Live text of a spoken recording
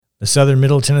The Southern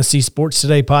Middle Tennessee Sports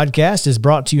Today podcast is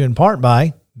brought to you in part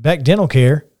by Beck Dental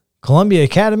Care, Columbia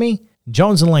Academy,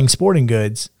 Jones & Lang Sporting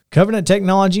Goods, Covenant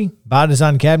Technology,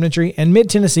 Biodesign Cabinetry, and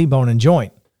Mid-Tennessee Bone &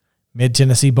 Joint.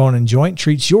 Mid-Tennessee Bone & Joint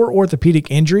treats your orthopedic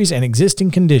injuries and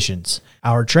existing conditions.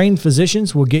 Our trained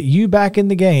physicians will get you back in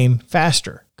the game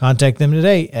faster. Contact them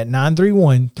today at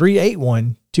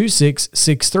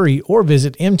 931-381-2663 or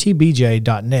visit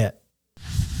mtbj.net.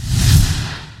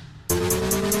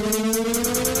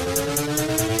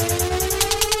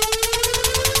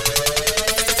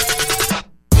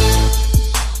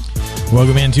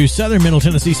 Welcome into Southern Middle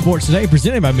Tennessee Sports Today,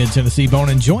 presented by Mid-Tennessee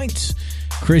Bone & Joint.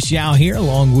 Chris Yao here,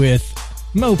 along with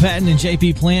Mo Patton and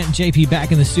JP Plant. JP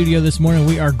back in the studio this morning.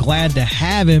 We are glad to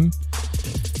have him,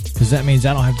 because that means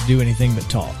I don't have to do anything but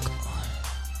talk.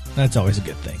 That's always a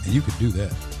good thing. And you could do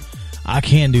that. I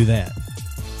can do that.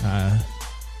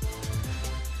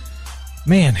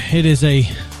 Man, it is a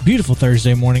beautiful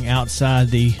Thursday morning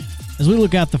outside. As we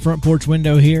look out the front porch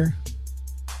window here,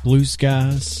 blue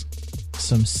skies,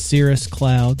 some cirrus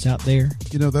clouds out there.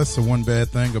 You know, that's the one bad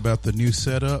thing about the new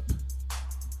setup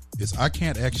is I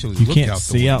can't actually You look can't out the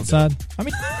see window. outside. I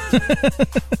mean,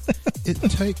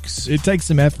 it takes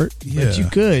some effort, but you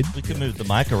could. We could move the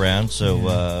mic around,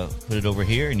 so put it over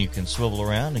here, and you can swivel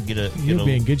around and get a. You'll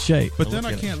be in good shape. But then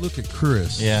I can't look at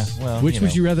Chris. Yeah, well, Which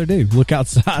would you rather do? Look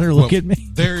outside or look at me?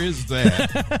 There is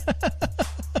that.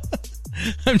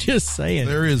 I'm just saying.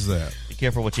 There is that. Be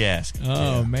careful what you ask.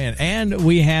 Oh, man. And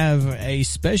we have a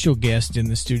special guest in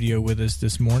the studio with us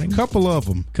this morning. Couple of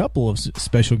them. Couple of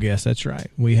special guests, that's right.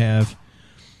 We have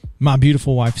my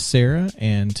beautiful wife, Sarah,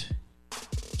 and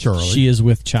Charlie. she is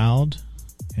with child.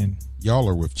 And y'all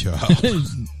are with child.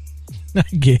 I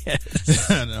guess.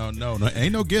 No.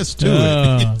 Ain't no guess to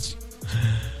it.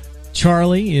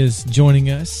 Charlie is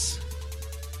joining us.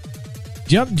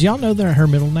 Do y'all know her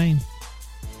middle name?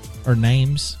 Or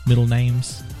names? Middle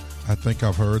names? I think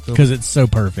I've heard them. Because it's so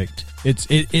perfect. It's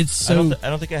so.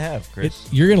 I don't think I have, Chris.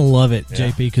 You're gonna love it,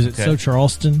 Yeah. JP, because it's so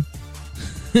Charleston.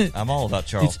 I'm all about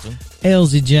Charleston.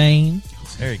 Elsie Jane.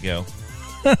 There you go.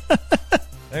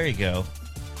 There you go.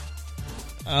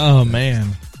 Oh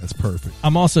man, that's perfect.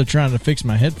 I'm also trying to fix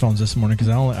my headphones this morning because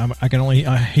I can only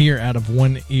hear out of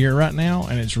one ear right now,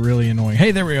 and it's really annoying. Hey,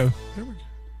 there we go.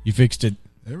 You fixed it.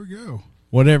 There we go.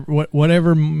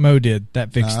 Whatever Mo did,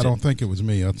 that fixed it. I don't think it was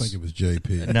me. I think it was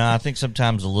JP. No, I think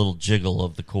sometimes a little jiggle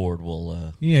of the cord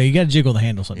will. Yeah, you got to jiggle the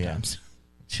handle sometimes.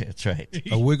 Yeah, that's right.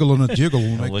 A wiggle and a jiggle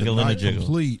will make wiggle the and a night jiggle.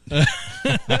 complete.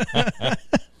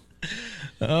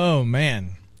 Oh man,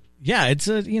 yeah, it's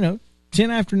 10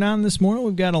 after 9 this morning.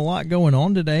 We've got a lot going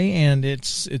on today, and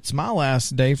it's my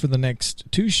last day for the next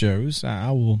two shows.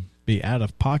 I will be out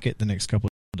of pocket the next couple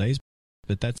of days,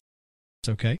 but that's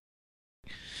okay.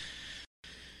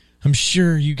 I'm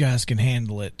sure you guys can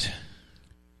handle it.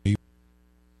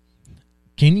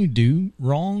 Can you do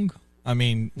wrong? I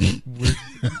mean,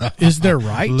 is there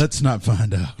right? Let's not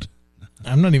find out.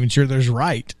 I'm not even sure there's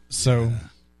right. So,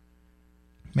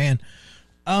 man,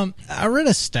 I read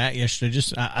a stat yesterday.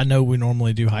 I know we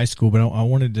normally do high school, but I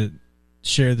wanted to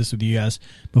share this with you guys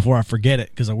before I forget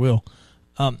it, because I will.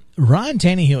 Ryan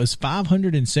Tannehill is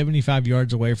 575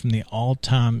 yards away from the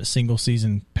all-time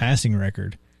single-season passing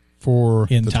record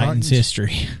in Titans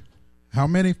history. How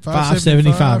many?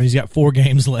 575. He's got 4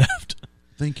 games left. I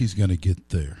think he's going to get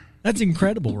there. That's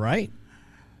incredible, right?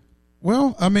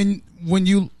 Well, I mean, when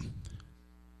you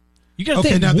got to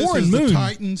think now Warren this is Moon. the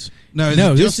Titans.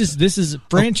 No, this is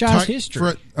franchise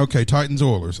history. Okay, Titans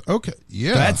Oilers. Okay,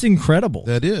 yeah, that's incredible.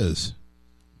 That is,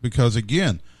 because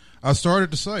again, I started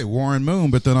to say Warren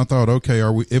Moon, but then I thought, okay,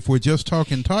 if we're just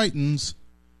talking Titans,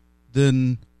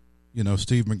 then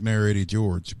Steve McNair, Eddie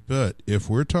George. But if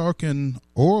we're talking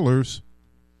Oilers,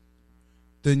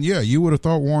 then yeah, you would have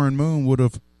thought Warren Moon would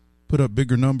have put up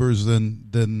bigger numbers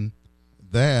than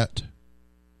that.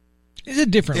 It's a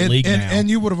different league now. And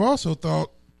you would have also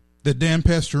thought that Dan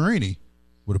Pastorini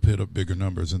would have put up bigger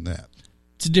numbers than that.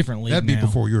 It's a different league. That'd be now.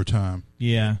 before your time.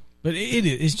 Yeah, but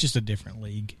it's just a different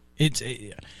league.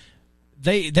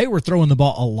 They were throwing the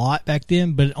ball a lot back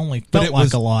then, but it only felt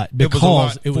like a lot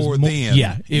because it was more.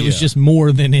 Yeah, it was just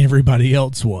more than everybody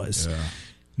else was. Yeah.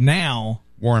 Now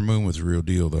Warren Moon was the real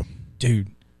deal, though.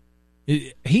 Dude,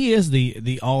 he is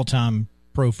the all-time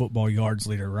pro football yards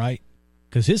leader, right?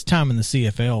 Because his time in the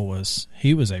CFL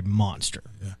he was a monster.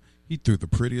 Yeah, he threw the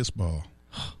prettiest ball.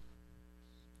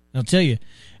 I'll tell you,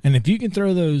 and if you can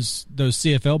throw those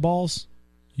CFL balls,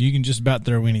 you can just about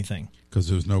throw anything. Because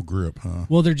there's no grip, huh?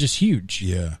 Well, they're just huge.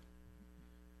 Yeah.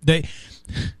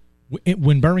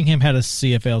 When Birmingham had a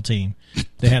CFL team,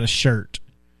 they had a shirt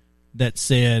that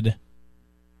said,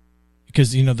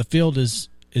 because the field is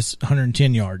is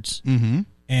 110 yards, Mm-hmm.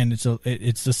 and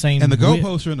it's the same. And the width.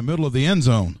 goalposts are in the middle of the end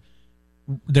zone.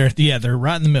 They're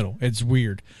right in the middle. It's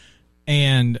weird,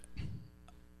 and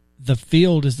the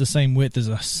field is the same width as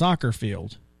a soccer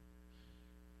field,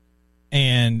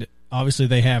 and obviously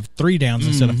they have 3 downs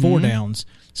instead of 4 downs,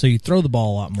 so you throw the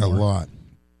ball a lot more. A lot.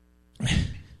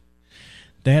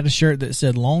 They had a shirt that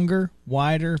said "longer,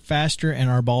 wider, faster, and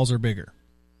our balls are bigger."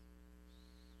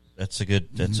 That's a good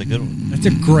one. That's a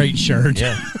great shirt.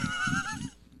 Yeah.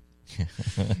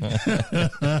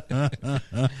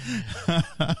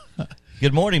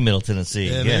 Good morning, Middle Tennessee.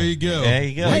 Yeah, there you go. There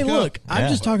you go. Hey, Wake look, up. I'm Yeah.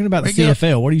 just talking about the Wake up.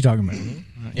 CFL. What are you talking about? In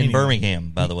Anyway. Birmingham,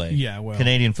 by the way. Yeah, well.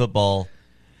 Canadian football.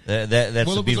 That's Well, a it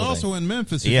was beautiful also thing. in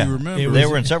Memphis, if Yeah, you remember. they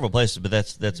were in several places, but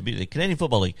that's a beautiful. The Canadian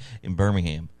Football League in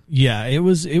Birmingham. Yeah, it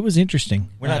was interesting.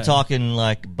 We're not talking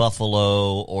like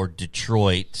Buffalo or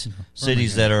Detroit,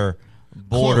 cities that are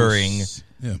bordering. Close.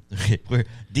 Yeah. We're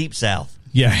deep south.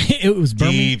 Yeah, it was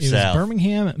Deep south.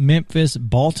 Birmingham, Memphis,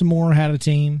 Baltimore had a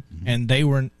team, and they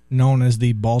were known as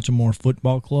the Baltimore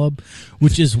Football Club,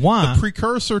 which is why. The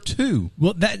precursor to.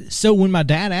 Well, so when my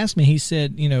dad asked me, he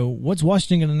said, what's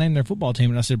Washington going to name their football team?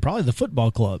 And I said, probably the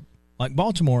football club, like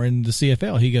Baltimore in the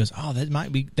CFL. He goes, oh, that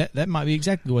might be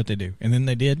exactly what they do. And then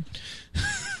they did.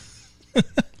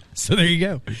 So there you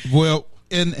go. Well,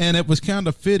 and it was kind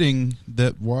of fitting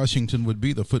that Washington would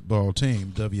be the football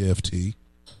team, WFT.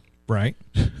 Right.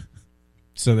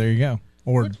 So there you go.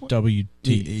 Or WT.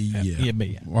 Yeah. But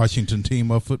yeah. Washington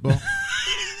team of football.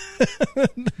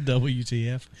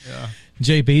 WTF. Yeah.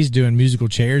 JP's doing musical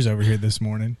chairs over here this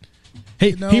morning.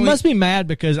 He must be mad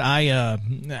because I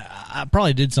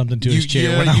probably did something to his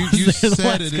chair when I was you there the sat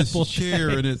last at his couple of chair,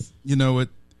 days. and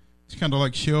it's kind of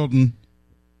like Sheldon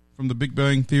from The Big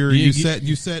Bang Theory. You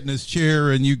sat in his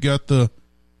chair, and you got the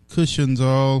cushions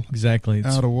all Exactly. It's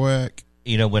out of whack.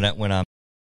 When I'm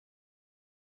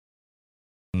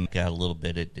out a little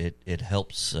bit, it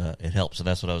helps. It helps, and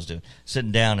that's what I was doing.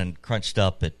 Sitting down and crunched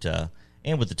up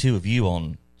and with the two of you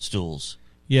on stools.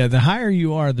 Yeah, the higher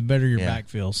you are, the better your Yeah. back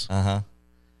feels.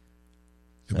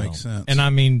 It It makes sense. And I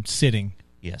mean sitting.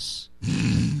 Yes.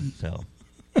 So,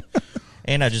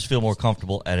 and I just feel more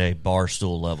comfortable at a bar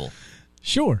stool level.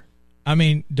 Sure. I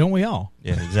mean, don't we all?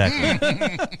 Yeah, exactly.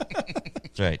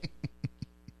 That's right.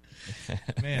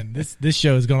 Man, this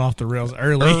show has gone off the rails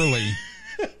early.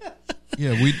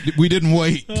 Yeah, we didn't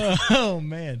wait. Oh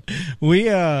man, we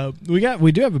do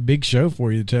have a big show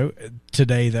for you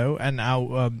today though,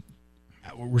 and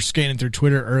we're scanning through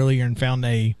Twitter earlier and found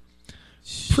a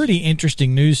pretty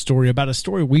interesting news story about a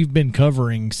story we've been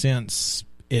covering since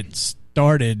it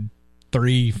started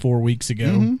 3-4 weeks ago.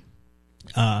 Mm-hmm.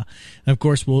 And of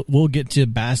course, we'll get to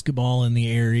basketball in the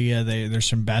area. There's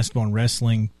some basketball and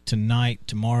wrestling tonight,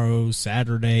 tomorrow,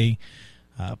 Saturday.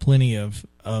 Plenty of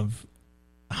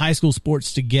high school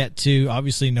sports to get to.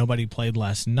 Obviously, nobody played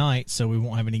last night, so we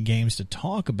won't have any games to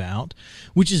talk about,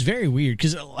 which is very weird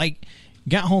because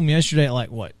got home yesterday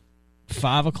at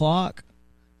 5 o'clock,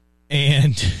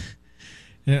 and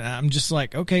I'm just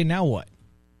like, okay, now what?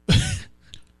 I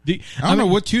don't know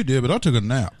what you did, but I took a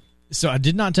nap. So I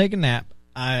did not take a nap.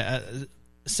 I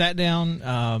sat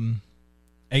down,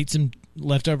 ate some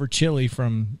leftover chili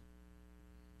from,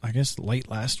 I guess, late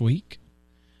last week.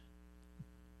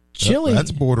 Chili.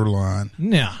 That's borderline.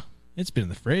 Nah, it's been in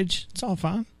the fridge. It's all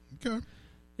fine. Okay.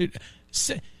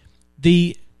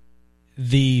 The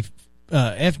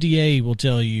FDA will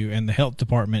tell you, and the health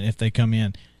department, if they come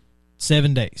in,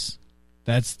 7 days.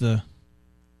 That's the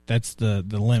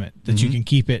limit that you can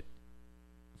keep it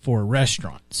for a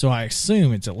restaurant. So I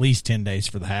assume it's at least 10 days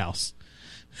for the house.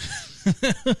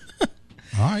 All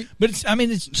right. But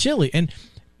it's chili, and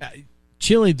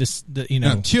chili.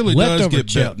 Now, chili does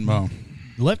get better, Mom.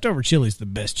 Leftover chili is the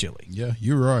best chili. Yeah,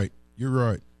 you're right. You're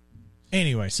right.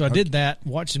 Anyway, so I did that,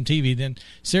 watched some TV. Then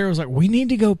Sarah was like, we need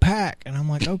to go pack. And I'm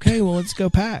like, okay, well, let's go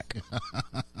pack.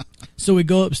 So we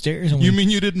go upstairs. And You mean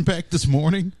you didn't pack this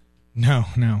morning? No.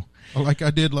 Like I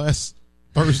did last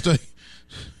Thursday?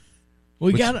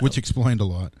 Which explained a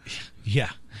lot.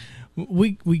 Yeah.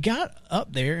 We got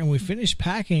up there and we finished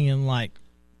packing in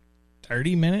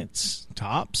 30 minutes,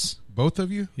 tops. Both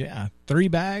of you? Yeah, 3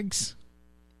 bags,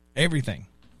 everything.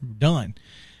 Done.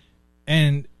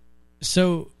 And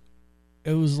so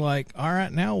it was like, all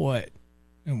right, now what?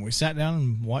 And we sat down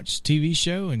and watched a TV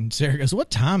show, and Sarah goes,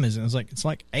 what time is it? I was like, it's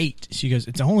 8. She goes,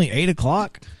 it's only 8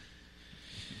 o'clock.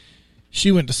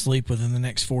 She went to sleep within the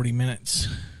next 40 minutes.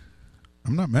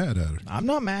 I'm not mad at her. I'm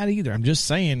not mad either. I'm just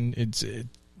saying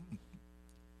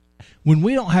when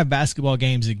we don't have basketball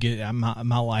games,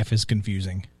 my life is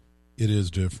confusing. It is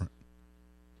different.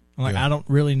 I don't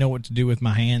really know what to do with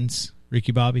my hands,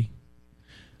 Ricky Bobby.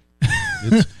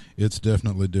 It's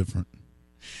definitely different.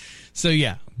 So,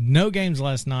 yeah, no games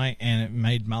last night, and it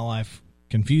made my life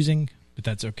confusing, but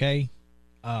that's okay.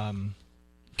 Got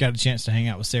a chance to hang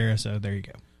out with Sarah, so there you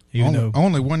go.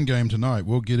 Only one game tonight.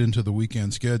 We'll get into the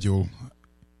weekend schedule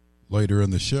later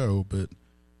in the show, but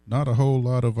not a whole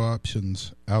lot of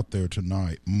options out there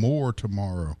tonight. More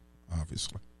tomorrow,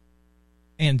 obviously.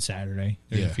 And Saturday.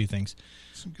 There's a few things.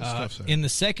 Some good stuff Saturday. In the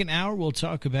second hour, we'll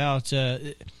talk about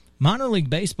minor league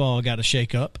baseball got a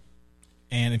shake-up.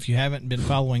 And if you haven't been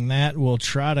following that, we'll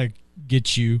try to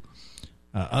get you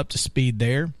up to speed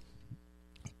there.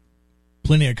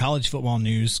 Plenty of college football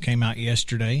news came out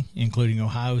yesterday, including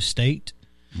Ohio State,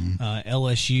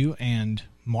 LSU, and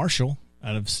Marshall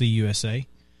out of CUSA.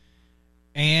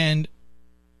 And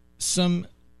some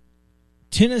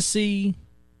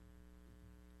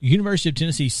University of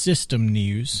Tennessee system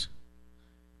news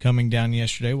coming down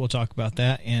yesterday. We'll talk about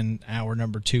that in hour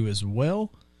number 2 as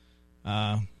well.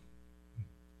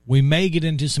 We may get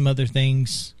into some other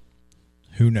things.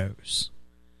 Who knows?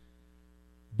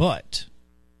 But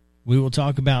we will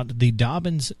talk about the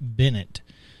Dobyns-Bennett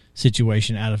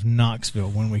situation out of Knoxville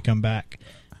when we come back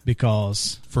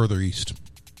because... Further east.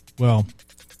 Well,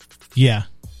 yeah.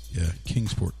 Yeah,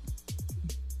 Kingsport.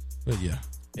 But yeah.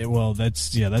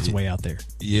 That's way out there.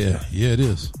 Yeah, it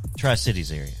is.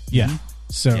 Tri-Cities area. Yeah. Mm-hmm.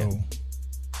 So,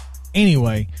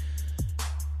 anyway,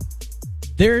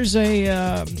 there's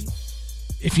a...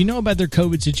 if you know about their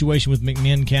COVID situation with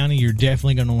McMinn County, you're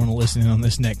definitely going to want to listen in on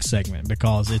this next segment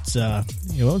because it's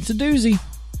it's a doozy.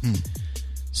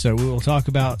 So we will talk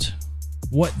about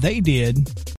what they did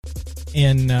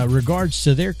in regards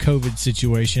to their COVID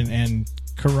situation and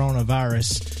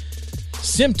coronavirus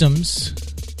symptoms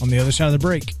on the other side of the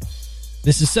break.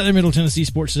 This is Southern Middle Tennessee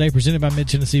Sports Today, presented by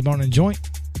Mid-Tennessee Bone and Joint.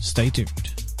 Stay tuned.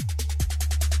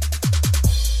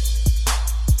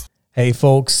 Hey,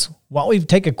 folks. While we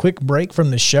take a quick break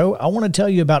from the show, I want to tell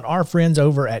you about our friends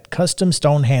over at Custom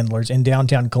Stone Handlers in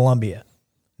downtown Columbia.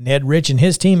 Ned Rich and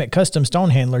his team at Custom Stone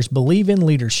Handlers believe in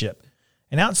leadership.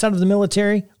 And outside of the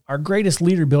military, our greatest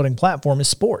leader-building platform is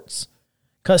sports.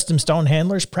 Custom Stone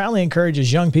Handlers proudly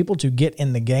encourages young people to get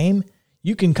in the game.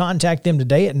 You can contact them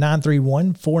today at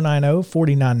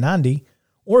 931-490-4990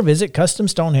 or visit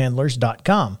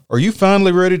CustomStonehandlers.com. Are you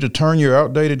finally ready to turn your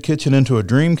outdated kitchen into a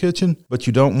dream kitchen, but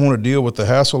you don't want to deal with the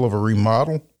hassle of a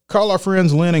remodel? Call our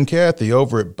friends Lynn and Kathy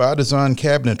over at By Design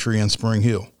Cabinetry in Spring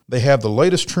Hill. They have the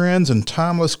latest trends and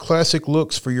timeless classic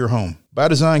looks for your home. By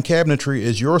Design Cabinetry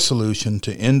is your solution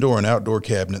to indoor and outdoor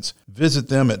cabinets. Visit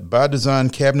them at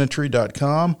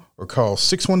ByDesignCabinetry.com or call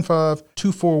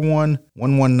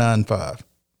 615-241-1195.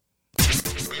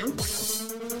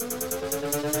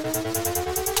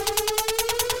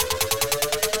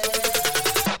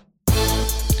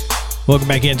 Welcome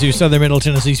back into Southern Middle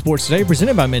Tennessee Sports Today,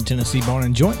 presented by Mid-Tennessee Bone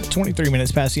and Joint. 23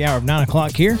 minutes past the hour of 9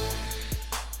 o'clock here.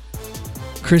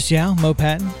 Chris Yao, Mo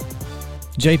Patton,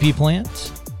 JP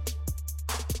Plants.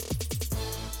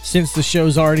 Since the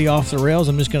show's already off the rails,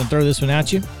 I'm just going to throw this one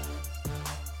at you.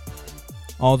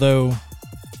 Although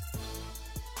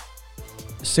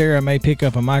Sarah may pick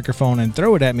up a microphone and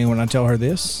throw it at me when I tell her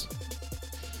this.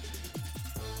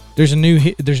 There's a new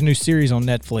series on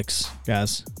Netflix,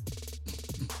 guys.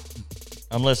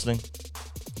 I'm listening.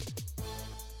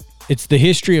 It's the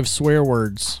history of swear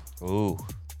words. Ooh.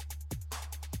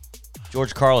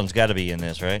 George Carlin's got to be in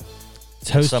this, right? It's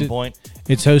hosted, at some point.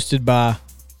 It's hosted by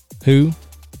who?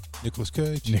 Nicolas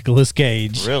Cage. Nicolas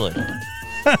Cage. Really?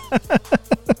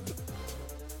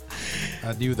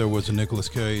 I knew there was a Nicolas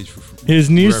Cage. His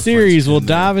new series will there.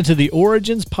 dive into the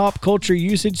origins, pop culture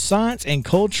usage, science, and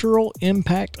cultural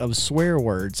impact of swear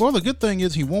words. Well, the good thing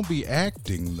is he won't be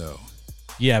acting, though.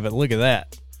 Yeah, but look at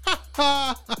that.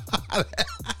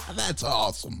 That's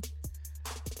awesome.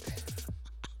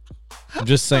 I'm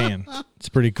just saying. It's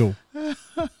pretty cool.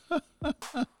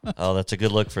 Oh, that's a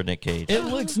good look for Nick Cage. It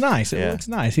looks nice. Yeah. Looks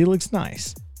nice. He looks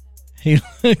nice. He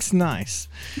looks nice.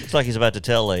 Looks like he's about to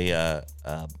tell a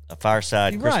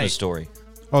fireside You're Christmas right. story.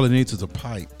 All he needs is a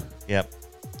pipe. Yep.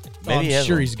 I'm he has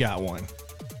sure one. he's got one.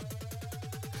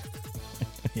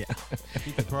 Yeah.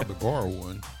 He could probably borrow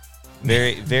one.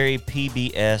 Very, very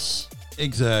PBS.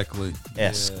 Exactly.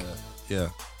 Esque. Yeah.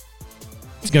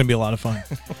 It's going to be a lot of fun.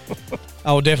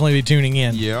 I will definitely be tuning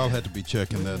in. Yeah, I'll have to be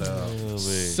checking that out.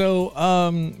 So,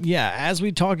 as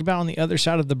we talked about on the other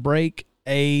side of the break,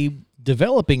 a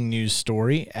developing news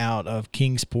story out of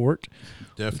Kingsport.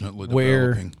 Definitely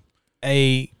where developing.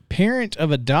 A parent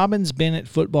of a Dobyns-Bennett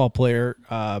football player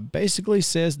basically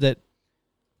says that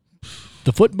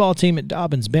the football team at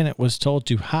Dobyns-Bennett was told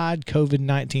to hide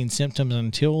COVID-19 symptoms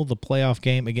until the playoff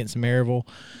game against Maryville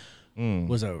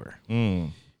was over.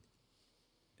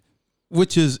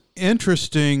 Which is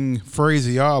interesting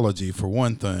phraseology for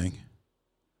one thing,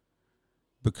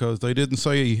 because they didn't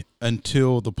say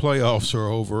until the playoffs are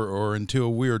over or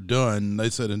until we're done. They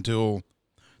said until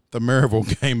the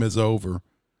Maryville game is over.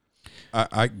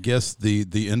 I guess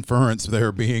the inference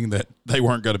there being that they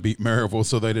weren't going to beat Maryville,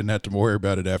 so they didn't have to worry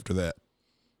about it after that.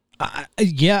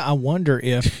 I wonder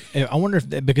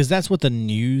if because that's what the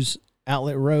news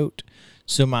outlet wrote.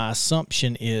 So my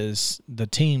assumption is the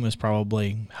team was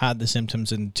probably hide the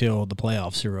symptoms until the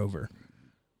playoffs are over.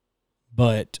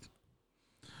 But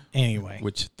anyway,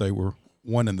 which they were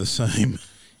one and the same.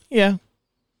 Yeah,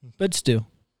 but still.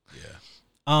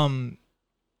 Yeah.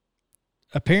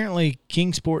 Apparently,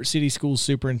 Kingsport City Schools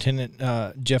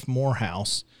Superintendent Jeff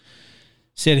Morehouse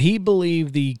said he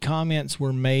believed the comments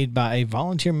were made by a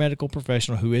volunteer medical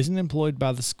professional who isn't employed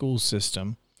by the school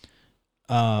system.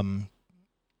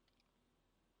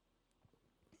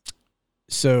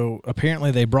 So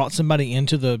apparently they brought somebody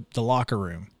into the locker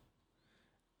room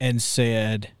and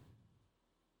said,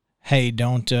 hey,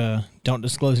 don't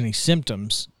disclose any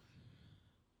symptoms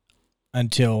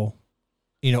until,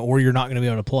 or you're not going to be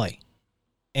able to play.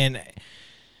 And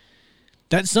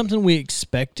that's something we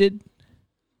expected.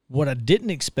 What I didn't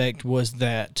expect was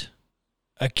that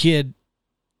a kid,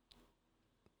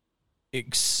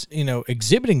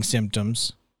 exhibiting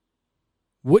symptoms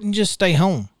wouldn't just stay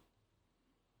home.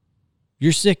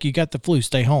 You're sick, you got the flu,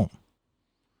 stay home.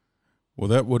 Well,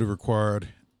 that would have required,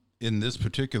 in this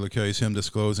particular case, him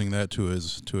disclosing that to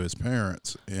his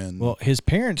parents. And well, his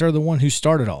parents are the one who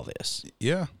started all this.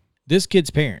 Yeah. This kid's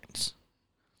parents.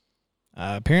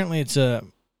 Apparently it's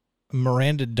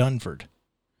Miranda Dunford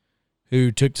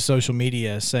who took to social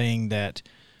media saying that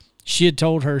she had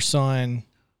told her son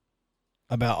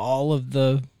about all of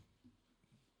the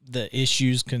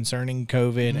issues concerning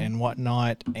COVID and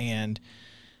whatnot, and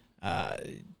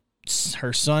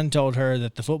her son told her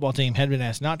that the football team had been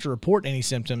asked not to report any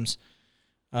symptoms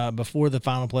before the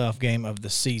final playoff game of the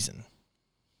season.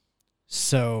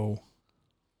 So,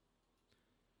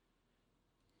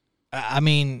 I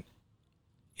mean,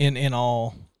 in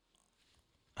all,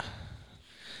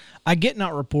 I get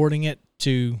not reporting it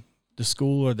to the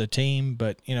school or the team,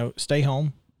 but, stay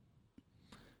home.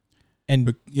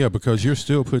 And yeah, because you're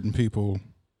still putting people.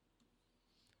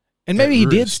 And maybe he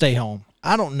did stay home.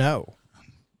 I don't know.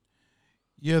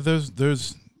 Yeah,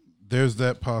 there's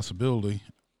that possibility,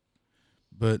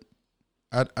 but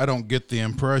I don't get the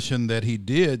impression that he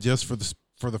did, just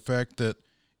for the fact that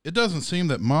it doesn't seem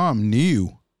that mom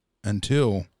knew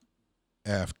until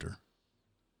after,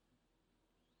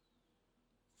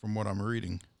 from what I'm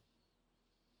reading.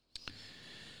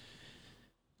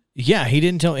 Yeah, he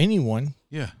didn't tell anyone.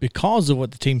 Yeah. Because of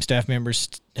what the team staff members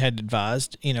had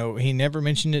advised. He never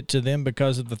mentioned it to them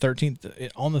because of the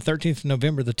 13th. On the 13th of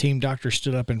November, the team doctor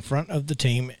stood up in front of the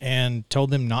team and told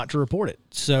them not to report it.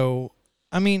 So,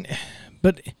 I mean,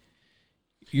 but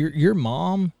your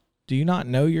mom, do you not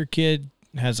know your kid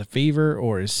has a fever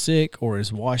or is sick or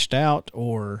is washed out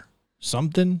or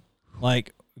something?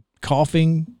 Like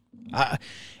coughing?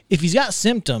 If he's got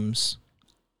symptoms,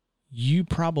 you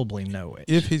probably know it.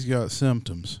 If he's got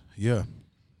symptoms, yeah.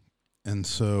 And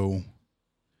so,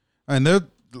 and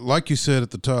like you said at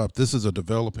the top, this is a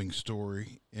developing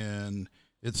story, and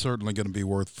it's certainly going to be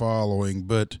worth following.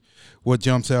 But what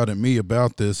jumps out at me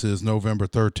about this is November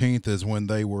 13th is when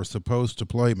they were supposed to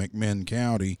play McMinn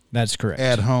County. That's correct.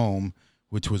 At home,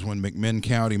 which was when McMinn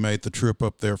County made the trip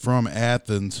up there from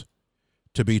Athens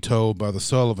to be told by the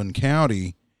Sullivan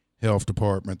County Health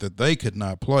Department that they could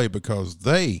not play because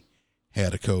they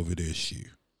had a COVID issue.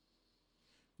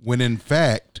 When in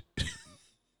fact,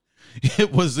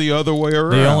 it was the other way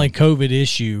around. The only COVID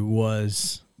issue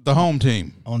was the home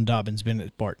team on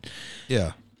Dobbins-Bennett's part.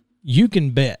 Yeah. You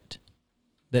can bet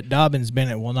that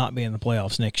Dobbins-Bennett will not be in the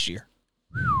playoffs next year.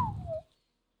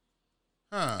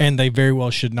 Huh. And they very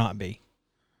well should not be.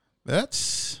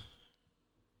 That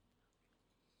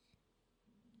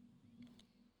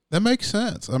makes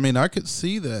sense. I mean, I could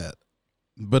see that.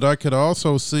 But I could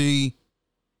also see,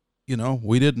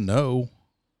 we didn't know.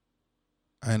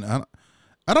 And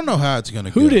I don't know how it's going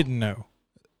to go. Who didn't know?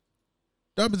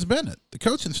 Dobbins-Bennett, the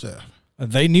coaching staff.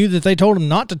 They knew that they told him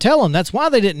not to tell him. That's why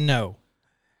they didn't know.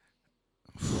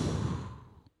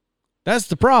 That's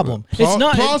the problem. It's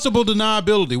not plausible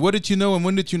deniability. What did you know and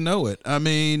when did you know it? I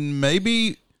mean,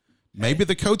 maybe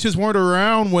the coaches weren't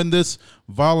around when this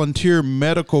volunteer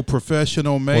medical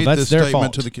professional made this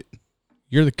statement to the kid.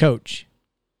 You're the coach.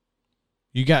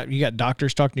 You got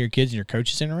doctors talking to your kids and your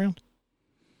coach isn't around?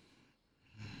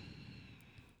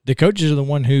 The coaches are the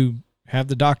one who have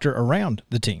the doctor around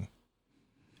the team.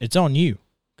 It's on you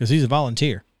because he's a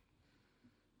volunteer.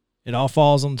 It all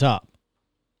falls on top.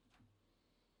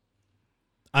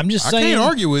 I'm just saying. I can't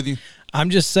argue with you. I'm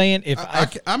just saying if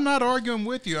I'm not arguing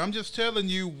with you. I'm just telling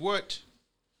you what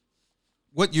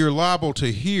you're liable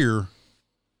to hear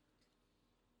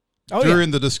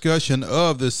during the discussion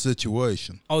of this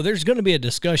situation. Oh, there's going to be a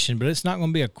discussion, but it's not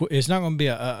going to be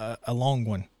a long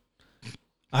one.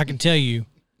 I can tell you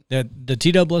that the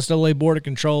TSSAA Board of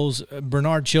Controls,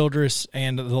 Bernard Childress,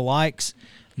 and the likes,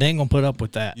 they ain't going to put up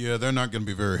with that. Yeah, they're not going to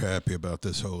be very happy about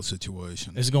this whole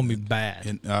situation. It's going to be bad.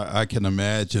 And I can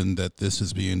imagine that this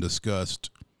is being discussed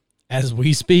as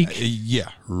we speak.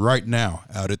 Yeah, right now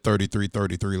out at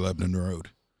 3333 Lebanon Road.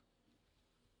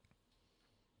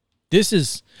 This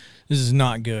is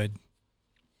not good.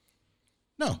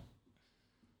 No.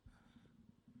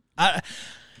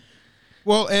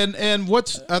 Well, and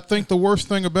what's I think the worst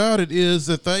thing about it is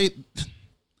that they,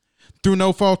 through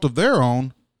no fault of their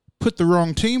own, put the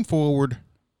wrong team forward.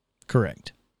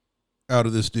 Correct. Out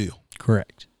of this deal.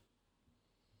 Correct.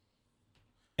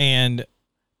 And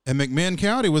McMinn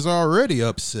County was already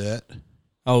upset.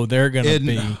 Oh, they're going to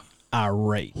be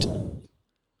irate.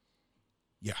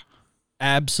 Yeah.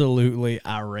 Absolutely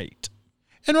irate.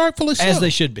 And rightfully so. As they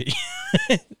should be.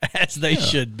 As they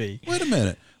should be. Wait a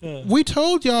minute. We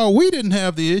told y'all we didn't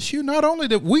have the issue. Not only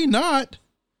did we not,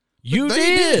 you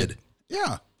did.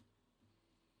 Yeah.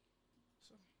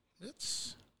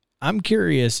 So I'm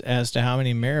curious as to how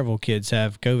many Maryville kids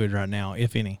have COVID right now,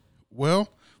 if any. Well,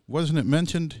 wasn't it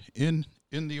mentioned in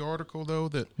the article, though,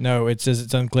 that... No, it says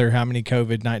it's unclear how many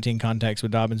COVID-19 contacts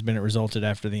with Dobyns-Bennett resulted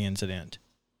after the incident.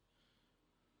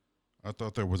 I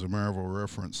thought there was a Maryville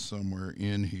reference somewhere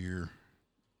in here.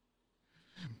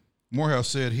 Morehouse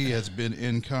said he has been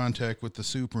in contact with the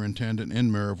superintendent in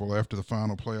Maryville after the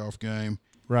final playoff game.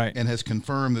 Right. And has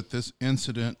confirmed that this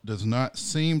incident does not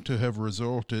seem to have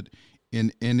resulted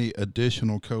in any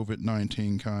additional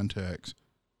COVID-19 contacts.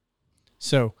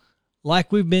 So,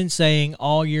 like we've been saying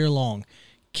all year long,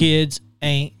 kids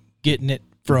ain't getting it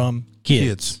from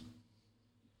kids.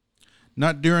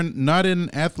 Not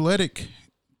in athletic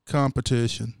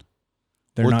competition.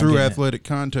 They're or not through getting athletic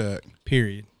contact.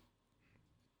 Period.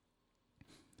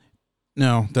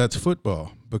 Now, that's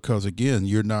football because, again,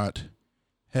 you're not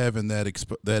having that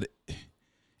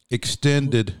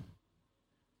extended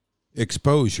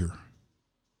exposure.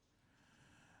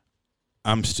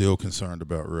 I'm still concerned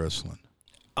about wrestling.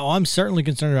 Oh, I'm certainly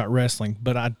concerned about wrestling,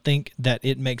 but I think that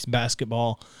it makes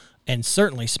basketball and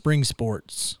certainly spring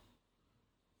sports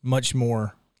much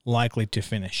more likely to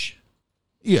finish.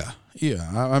 Yeah.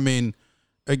 I mean,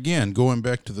 again, going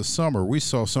back to the summer, we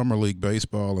saw Summer League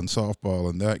baseball and softball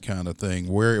and that kind of thing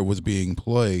where it was being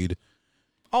played.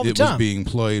 All the time. It was being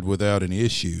played without an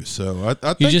issue. So I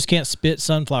think you just can't spit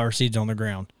sunflower seeds on the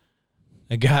ground.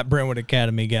 A guy at Brentwood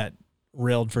Academy got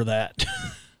railed for that.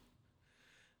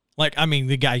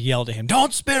 The guy yelled at him,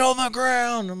 "Don't spit on the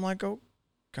ground." I'm like, oh,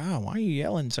 God, why are you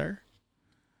yelling, sir?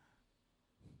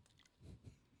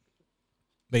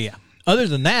 But, yeah, other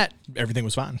than that, everything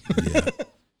was fine.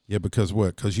 Yeah, because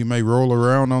what? Because you may roll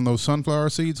around on those sunflower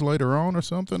seeds later on or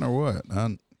something, or what?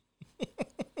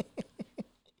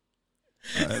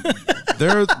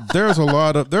 There's a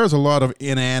lot of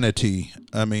inanity.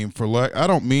 I mean, I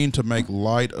don't mean to make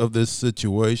light of this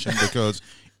situation because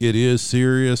it is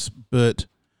serious, but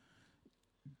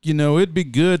it'd be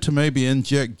good to maybe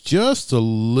inject just a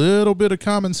little bit of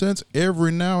common sense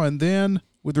every now and then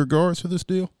with regards to this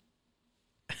deal.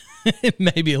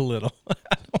 Maybe a little.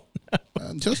 I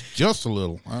don't know. Just a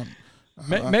little.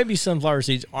 Maybe sunflower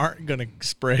seeds aren't going to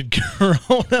spread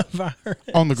coronavirus.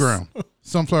 On the ground.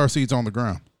 Sunflower seeds on the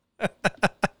ground.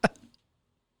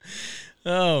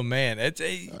 Oh, man.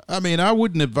 I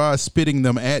wouldn't advise spitting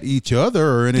them at each other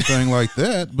or anything like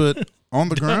that, but on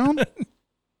the ground?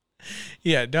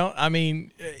 Yeah,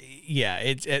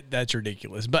 that's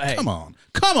ridiculous. But hey. Come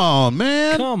on,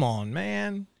 man. Come on,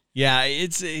 man. Yeah,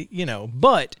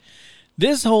 but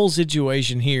this whole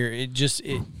situation here,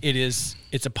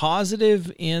 it's a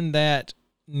positive in that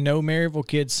no Maryville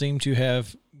kids seem to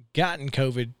have gotten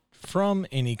COVID from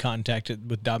any contact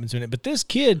with Dobyns-Bennett. But this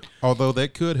kid, although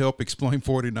that could help explain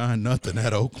 49-0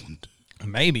 at Oakland,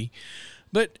 maybe.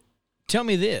 But tell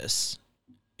me this: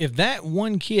 if that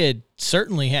one kid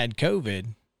certainly had COVID,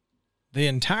 the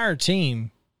entire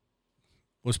team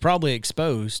was probably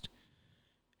exposed.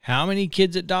 How many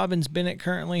kids at Dobyns-Bennett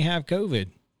currently have COVID?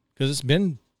 Because it's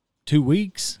been 2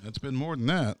 weeks. It's been more than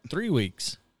that. 3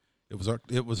 weeks. It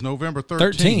was November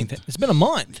 13th. It's been a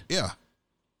month. Yeah.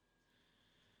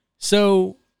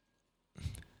 So,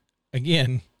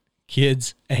 again,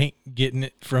 kids ain't getting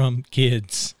it from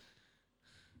kids.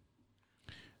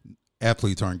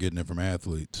 Athletes aren't getting it from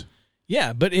athletes.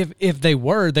 Yeah, but if they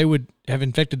were, they would have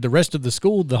infected the rest of the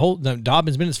school. The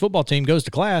Dobbins Bennett's football team goes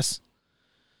to class.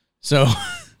 So,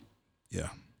 Yeah.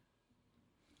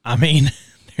 I mean,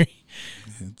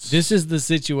 this is the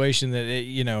situation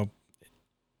that,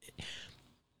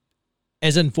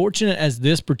 as unfortunate as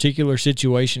this particular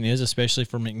situation is, especially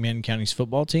for McMinn County's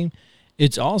football team,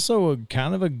 it's also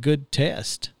kind of a good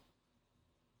test.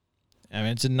 I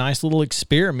mean, it's a nice little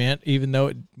experiment, even though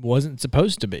it wasn't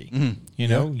supposed to be.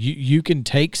 Mm-hmm. You can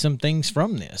take some things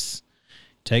from this,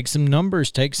 take some numbers,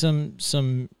 take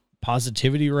some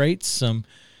positivity rates, some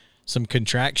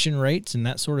contraction rates, and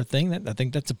that sort of thing. I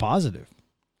think that's a positive.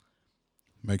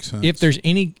 Makes sense. If there's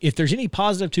any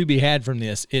positive to be had from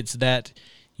this, it's that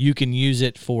you can use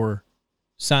it for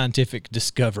scientific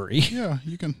discovery. Yeah,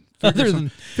 you can Other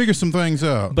figure some things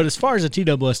out. But as far as the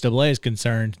TSSAA is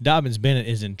concerned, Dobbins Bennett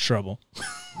is in trouble.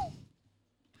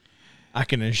 I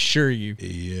can assure you.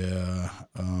 Yeah.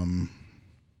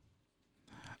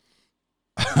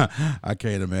 I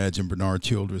can't imagine Bernard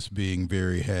Childress being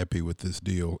very happy with this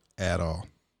deal at all.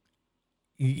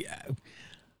 Yeah.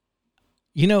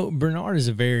 Bernard is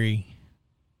a very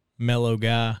mellow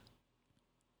guy.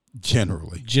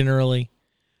 Generally.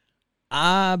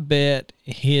 I bet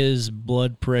his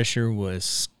blood pressure was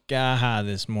sky high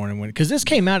this morning because this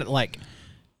came out at like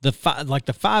the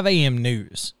 5 a.m.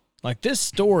 news. Like this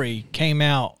story came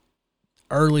out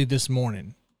early this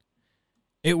morning.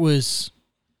 It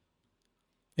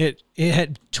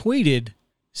had tweeted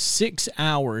 6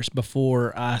 hours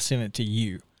before I sent it to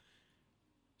you.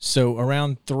 So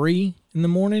around 3 in the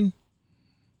morning,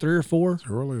 3 or 4. It's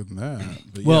earlier than that.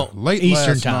 But Late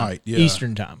Eastern last time. Night. Yeah.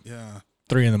 Eastern time. Yeah.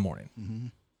 3 in the morning. Mm-hmm.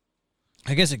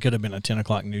 I guess it could have been a 10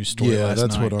 o'clock news story last night. Yeah,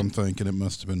 that's what I'm thinking. It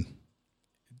must have been.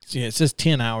 Yeah, it says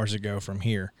 10 hours ago from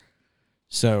here.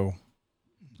 So,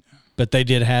 but they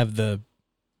did have the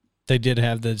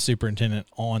superintendent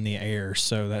on the air,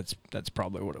 so that's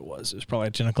probably what it was. It was probably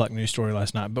a 10 o'clock news story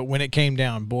last night. But when it came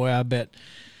down, boy, I bet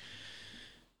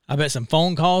some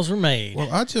phone calls were made.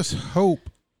 Well, I just hope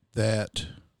that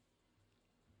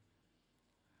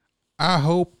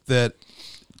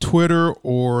Twitter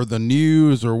or the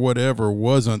news or whatever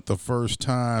wasn't the first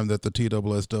time that the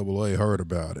TSSAA heard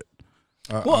about it.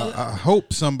 I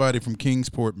hope somebody from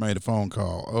Kingsport made a phone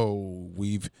call. Oh,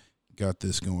 we've got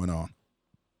this going on.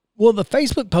 Well, the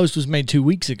Facebook post was made 2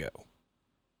 weeks ago.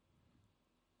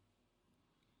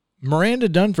 Miranda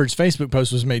Dunford's Facebook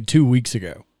post was made 2 weeks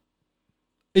ago.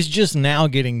 It's just now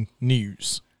getting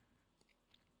news.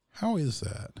 How is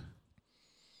that?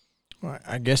 Well,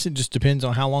 I guess it just depends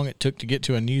on how long it took to get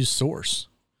to a news source.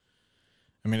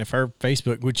 I mean, if her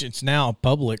Facebook, which it's now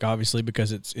public, obviously,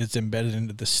 because it's embedded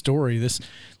into the story. This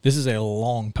is a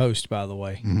long post, by the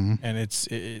way, mm-hmm. and it's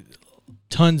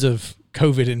tons of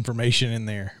COVID information in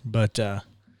there. But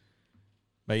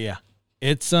yeah,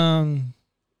 it's this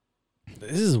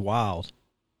is wild.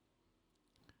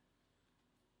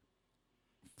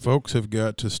 Folks have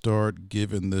got to start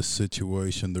giving this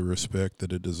situation the respect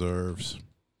that it deserves.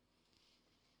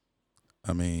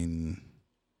 I mean,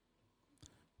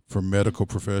 for medical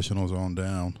professionals on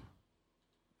down.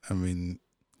 I mean,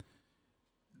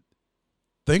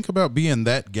 think about being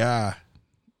that guy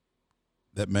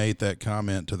that made that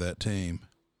comment to that team,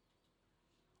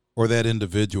 or that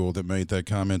individual that made that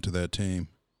comment to that team.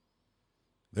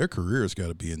 Their career's got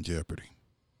to be in jeopardy.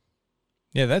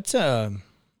 Yeah, that's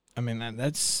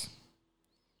that's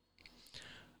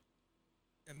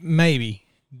maybe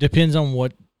depends on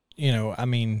what, I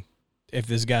mean, if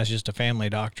this guy's just a family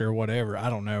doctor or whatever, I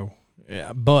don't know.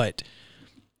 Yeah, but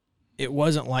it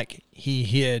wasn't like he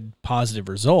hid positive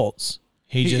results.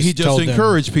 He just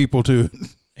encouraged people to.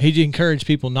 He encouraged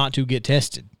people not to get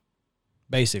tested,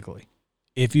 basically.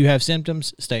 If you have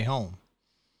symptoms, stay home.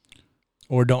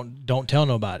 Or don't tell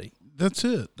nobody. That's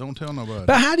it. Don't tell nobody.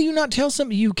 But how do you not tell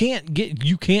somebody you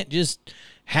can't just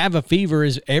have a fever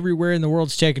as everywhere in the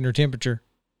world's checking their temperature?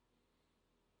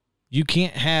 You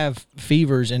can't have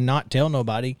fevers and not tell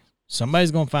nobody.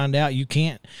 Somebody's going to find out. You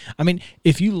can't. I mean,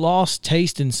 if you lost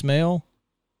taste and smell,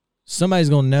 somebody's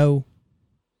going to know.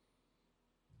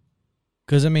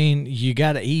 Because, I mean, you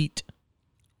got to eat.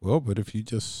 Well, but if you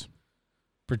just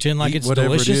pretend like it's whatever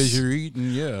delicious. Whatever it is you're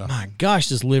eating, yeah. My gosh,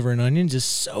 this liver and onions is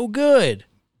so good.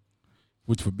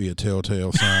 Which would be a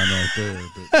telltale sign right there.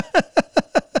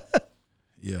 But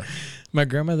yeah. My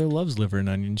grandmother loves liver and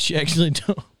onions. She actually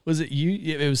was it you?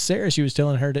 It was Sarah. She was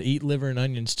telling her to eat liver and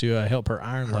onions to help her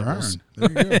iron levels. There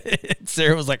you go.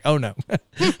 Sarah was like, "Oh no,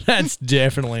 that's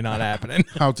definitely not happening."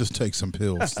 I'll just take some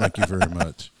pills. Thank you very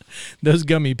much. Those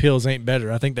gummy pills ain't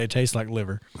better. I think they taste like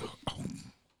liver.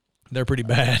 They're pretty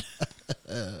bad.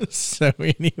 So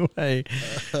anyway,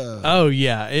 oh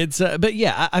yeah, it's but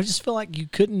yeah, I just feel like you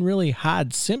couldn't really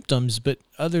hide symptoms, but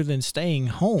other than staying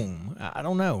home, I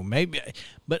don't know, maybe.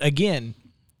 But again,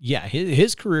 yeah,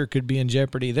 his career could be in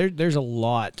jeopardy. There's a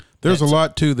lot. There's a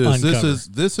lot to this. uncovered.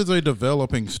 This is a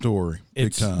developing story,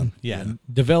 big time. Yeah,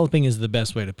 developing is the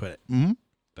best way to put it. Mhm.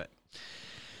 But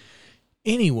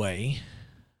anyway,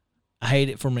 I hate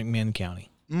it for McMinn County.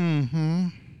 Mm-hmm.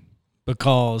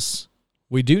 Because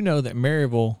we do know that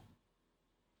Maryville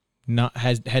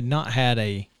had not had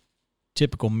a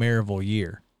typical Maryville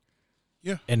year.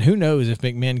 Yeah. And who knows if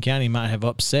McMinn County might have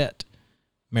upset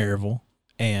Maryville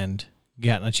and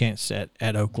gotten a chance at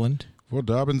Oakland. Well,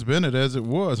 Dobbins-Bennett, as it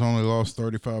was, only lost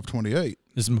 35-28.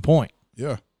 This is my point.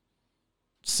 Yeah.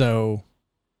 So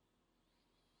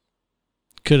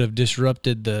could have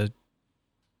disrupted the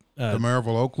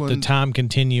Maryville-Oakland. the time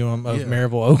continuum of Yeah.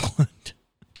 Maryville-Oakland.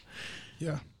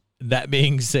 Yeah. That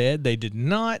being said, they did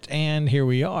not, and here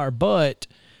we are. But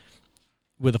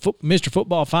with a Mr.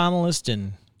 Football finalist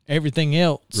and everything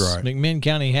else, Right. McMinn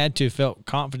County had to have felt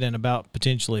confident about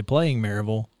potentially playing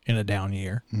Maryville in a down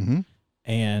year, Mm-hmm.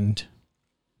 and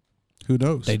Who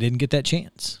knows? they didn't get that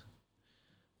chance.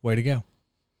 Way to go.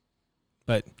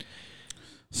 But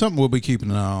Something we'll be keeping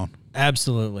an eye on.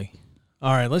 absolutely.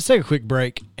 All right, let's take a quick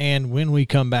break, and when we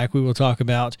come back, we will talk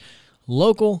about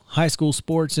local high school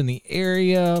sports in the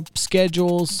area,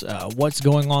 schedules, what's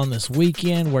going on this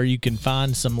weekend, where you can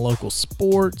find some local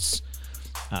sports,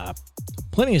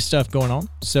 plenty of stuff going on.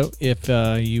 So if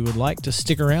you would like to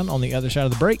stick around on the other side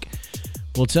of the break,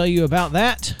 we'll tell you about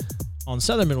that on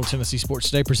Southern Middle Tennessee Sports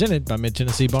Today, presented by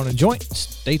Mid-Tennessee Bone and Joint.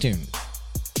 Stay tuned.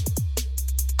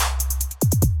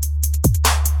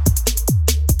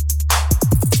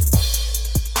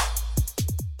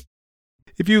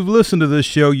 If you've listened to this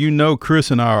show, you know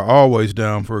Chris and I are always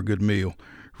down for a good meal.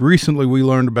 Recently, we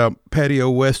learned about Patio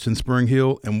West in Spring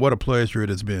Hill, and what a pleasure it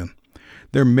has been.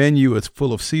 Their menu is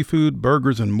full of seafood,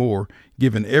 burgers, and more,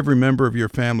 giving every member of your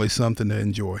family something to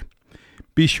enjoy.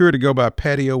 Be sure to go by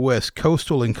Patio West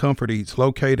Coastal and Comfort Eats,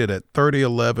 located at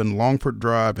 3011 Longford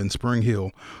Drive in Spring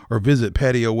Hill, or visit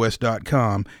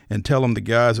patiowest.com and tell them the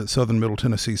guys at Southern Middle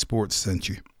Tennessee Sports sent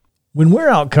you. When we're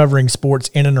out covering sports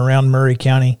in and around Murray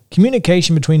County,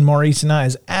 communication between Maurice and I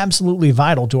is absolutely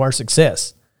vital to our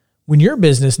success. When your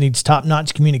business needs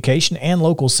top-notch communication and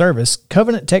local service,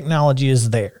 Covenant Technology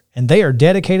is there, and they are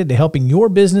dedicated to helping your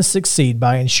business succeed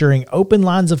by ensuring open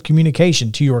lines of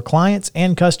communication to your clients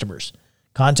and customers.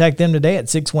 Contact them today at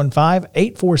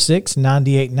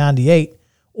 615-846-9898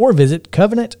 or visit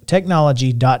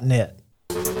covenanttechnology.net.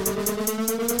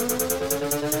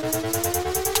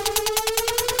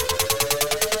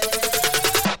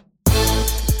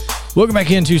 Welcome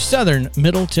back into Southern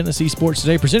Middle Tennessee Sports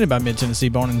Today, presented by Mid-Tennessee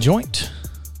Bone and Joint.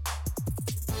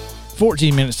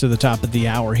 14 minutes to the top of the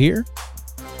hour here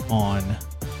on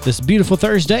this beautiful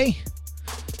Thursday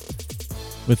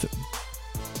with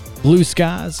blue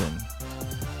skies and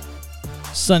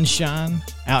sunshine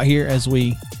out here as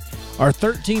we are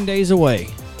 13 days away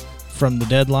from the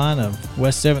deadline of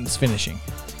West 7th's finishing.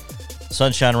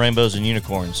 Sunshine, rainbows, and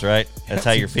unicorns, right? That's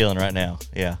how you're feeling right now.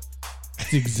 Yeah.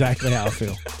 That's exactly how I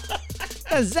feel.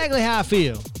 That's exactly how I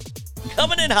feel.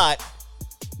 Coming in hot.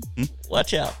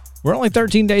 Watch out. We're only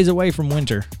 13 days away from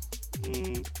winter.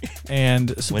 And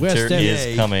Winter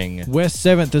is coming. West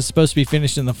 7th is supposed to be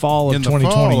finished in the fall of In the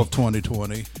 2020. fall of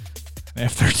 2020. They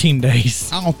have 13 days.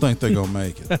 I don't think they're going to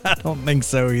make it. I don't think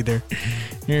so either.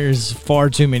 There's far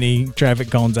too many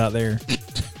traffic cones out there.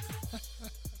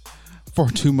 Far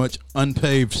too much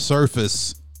unpaved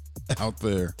surface out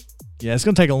there. Yeah, it's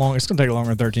gonna take longer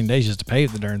than 13 days just to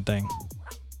pave the darn thing.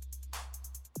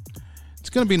 It's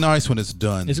going to be nice when it's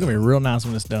done. It's gonna be real nice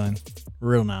when it's done.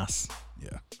 Real nice.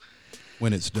 Yeah.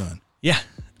 When it's done. Yeah.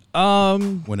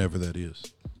 Whenever that is.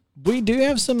 We do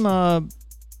have some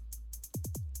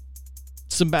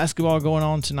basketball going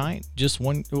on tonight. Just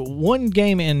one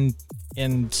game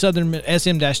in Southern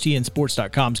SM-T and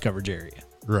Sports.com's coverage area.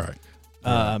 Right.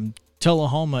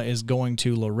 Tullahoma is going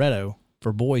to Loretto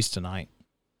for boys tonight.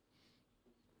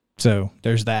 So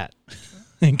there's that.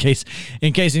 in case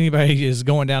anybody is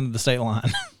going down to the state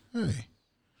line.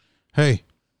 Hey.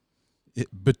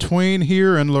 Between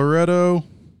here and Loretto,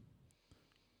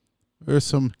 there's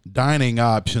some dining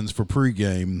options for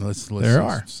pregame. There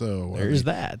are. So There's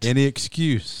that. Any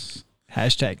excuse.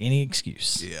 Hashtag any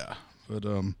excuse. Yeah. But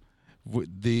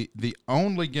the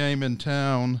only game in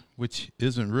town, which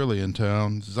isn't really in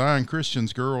town, Zion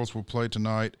Christian's girls will play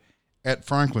tonight at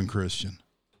Franklin Christian.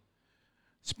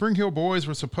 Spring Hill boys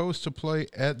were supposed to play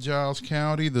at Giles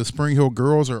County. The Spring Hill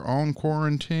girls are on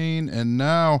quarantine, and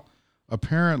now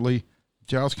apparently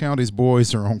Giles County's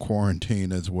boys are on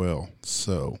quarantine as well.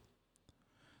 So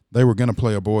they were going to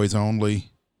play a boys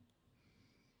only.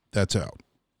 That's out.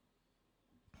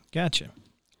 Gotcha.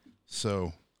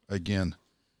 So, again,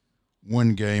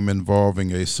 one game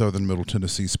involving a Southern Middle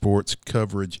Tennessee sports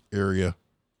coverage area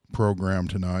program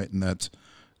tonight, and that's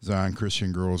Zion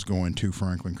Christian girls going to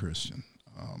Franklin Christian.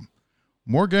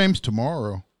 More games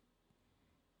tomorrow.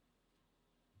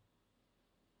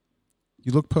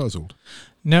 You look puzzled.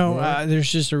 No,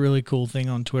 there's just a really cool thing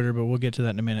on Twitter, but we'll get to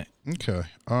that in a minute. Okay.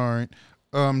 All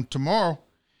right. Tomorrow,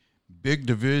 big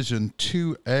Division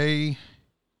 2A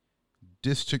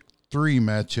District 3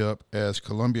 matchup as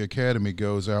Columbia Academy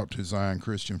goes out to Zion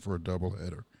Christian for a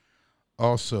doubleheader.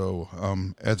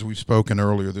 Also, as we've spoken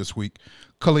earlier this week,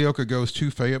 Culleoka goes to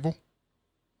Fayetteville.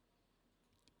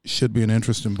 Should be an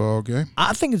interesting ball game.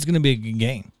 I think it's going to be a good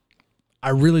game. I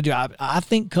really do. I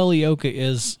think Culleoka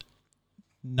is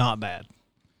not bad.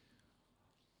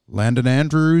 Landon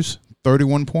Andrews,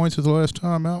 31 points is the last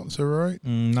time out. Is that right?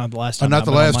 Not the last time out. Not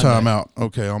the last time out.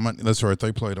 Okay, that's right.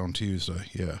 They played on Tuesday.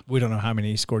 Yeah. We don't know how many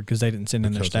he scored because they didn't send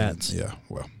in their stats. Yeah,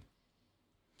 well,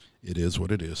 it is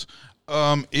what it is.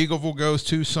 Eagleville goes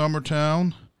to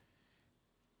Summertown.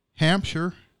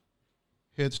 Hampshire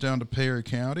heads down to Perry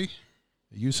County.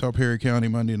 You saw Perry County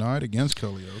Monday night against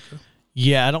Culleoka.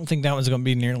 Yeah, I don't think that one's going to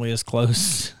be nearly as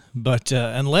close. But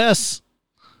unless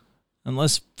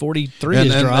 43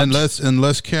 is dropped.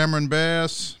 Unless Cameron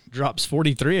Bass drops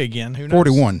 43 again. Who knows?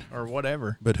 41. Or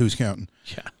whatever. But who's counting?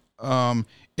 Yeah.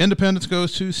 Independence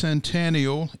goes to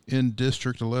Centennial in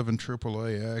District 11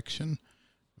 AAA action.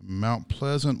 Mount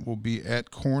Pleasant will be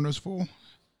at Cornersville.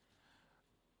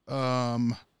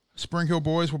 Spring Hill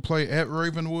Boys will play at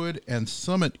Ravenwood, and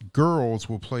Summit Girls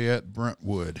will play at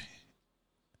Brentwood.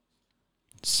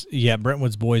 Yeah,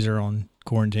 Brentwood's boys are on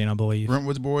quarantine, I believe.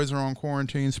 Brentwood's boys are on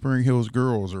quarantine. Spring Hill's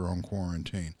girls are on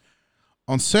quarantine.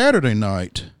 On Saturday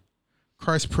night,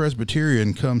 Christ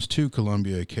Presbyterian comes to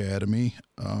Columbia Academy.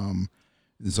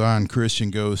 Zion Christian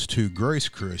goes to Grace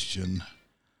Christian.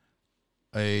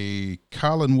 A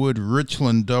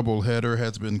Collinwood-Richland doubleheader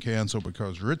has been canceled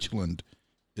because Richland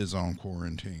is on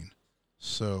quarantine.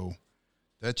 So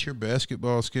that's your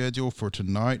basketball schedule for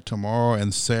tonight, tomorrow,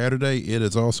 and Saturday. It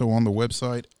is also on the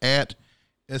website at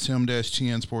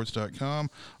sm-tnsports.com.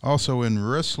 Also in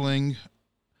wrestling,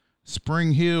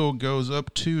 Spring Hill goes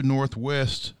up to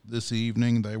Northwest this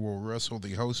evening. They will wrestle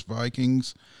the host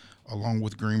Vikings along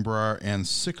with Greenbrier and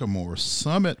Sycamore.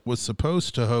 Summit was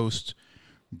supposed to host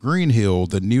Green Hill,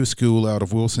 the new school out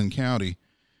of Wilson County,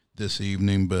 this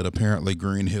evening, but apparently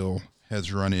Green Hill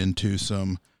has run into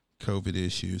some COVID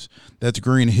issues. That's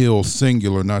Green Hill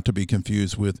singular, not to be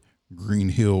confused with Green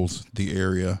Hills, the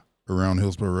area around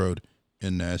Hillsborough Road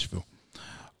in Nashville.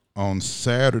 On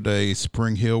Saturday,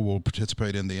 Spring Hill will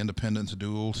participate in the Independence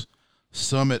Duels.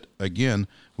 Summit, again,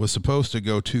 was supposed to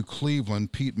go to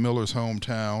Cleveland, Pete Miller's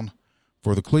hometown,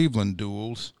 for the Cleveland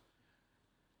Duels.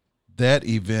 That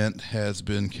event has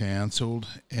been canceled,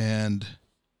 and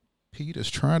Pete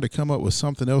is trying to come up with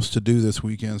something else to do this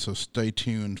weekend, so stay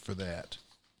tuned for that.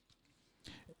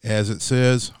 As it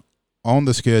says on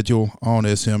the schedule on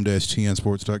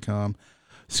sm-tnsports.com,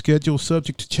 schedule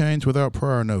subject to change without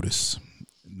prior notice.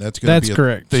 That's going to be a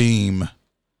correct theme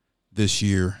this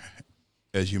year,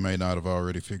 as you may not have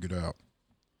already figured out.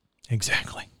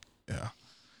 Exactly. Yeah.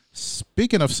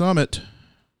 Speaking of Summit,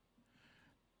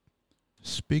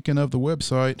 speaking of the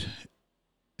website,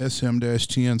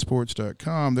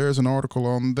 sm-tnsports.com, there's an article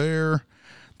on there.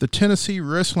 The Tennessee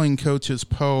Wrestling Coaches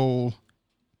Poll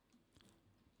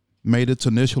made its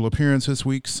initial appearance this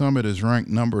week. Summit is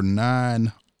ranked number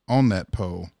 9 on that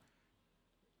poll.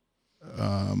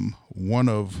 One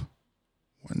of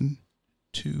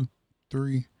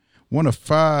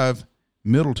 5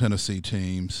 Middle Tennessee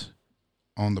teams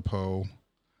on the poll,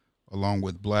 along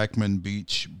with Blackman,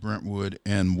 Beach, Brentwood,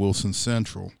 and Wilson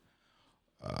Central.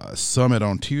 Summit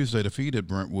on Tuesday defeated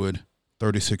Brentwood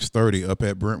 36-30 up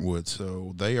at Brentwood.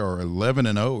 So they are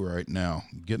 11-0 right now,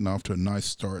 getting off to a nice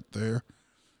start there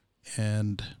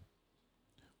and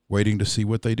waiting to see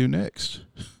what they do next.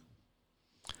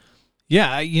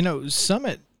 Yeah,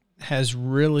 Summit has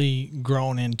really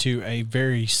grown into a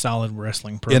very solid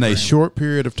wrestling program. In a short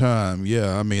period of time,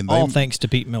 yeah. I mean, all thanks to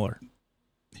Pete Miller.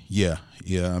 Yeah.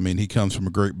 I mean, he comes from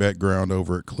a great background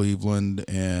over at Cleveland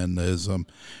and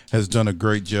has done a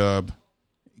great job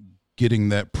getting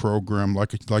that program,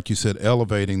 like you said,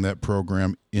 elevating that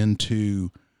program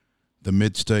into the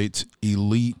Mid-States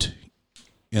elite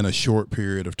in a short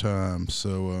period of time.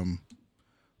 So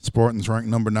Spartans ranked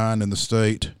number 9 in the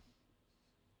state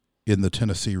in the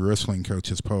Tennessee Wrestling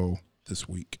Coaches Poll this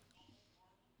week.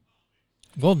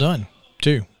 Well done,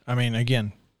 too. I mean,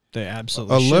 again, they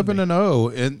absolutely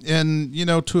 11-0, and you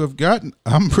know, to have gotten,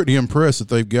 I'm pretty impressed that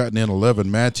they've gotten in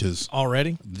 11 matches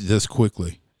already this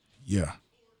quickly. Yeah,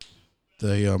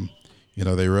 they you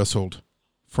know, they wrestled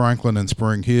Franklin and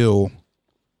Spring Hill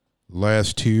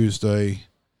last Tuesday.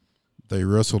 They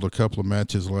wrestled a couple of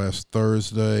matches last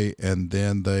Thursday, and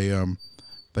then they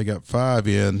got 5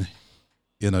 in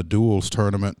a duels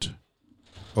tournament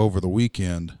over the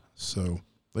weekend. So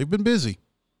they've been busy.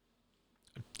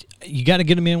 You got to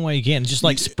get them in while you can. Just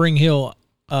like Spring Hill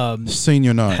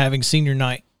Senior night. having senior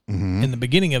night in the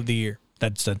beginning of the year.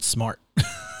 That's smart.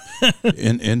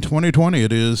 in 2020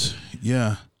 it is.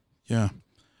 Yeah.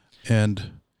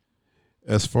 And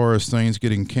as far as things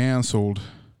getting canceled,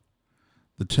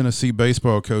 the Tennessee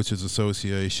Baseball Coaches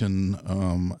Association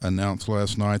announced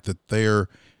last night that their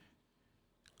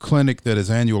clinic that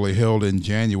is annually held in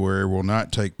January will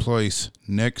not take place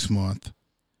next month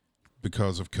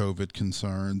because of COVID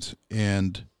concerns.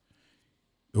 And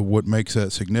what makes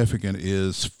that significant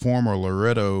is former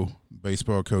Loretto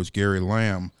baseball coach Gary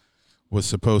Lamb was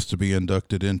supposed to be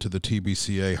inducted into the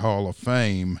TBCA Hall of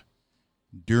Fame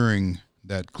during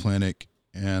that clinic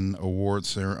and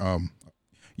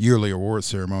yearly award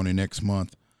ceremony next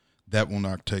month. That will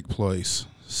not take place.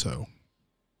 So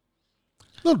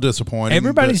a little disappointing.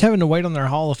 Everybody's having to wait on their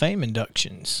Hall of Fame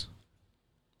inductions.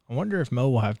 I wonder if Mo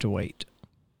will have to wait.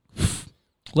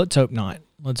 Let's hope not.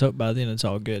 Let's hope by then it's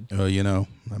all good. You know,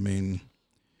 I mean,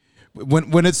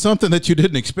 when it's something that you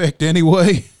didn't expect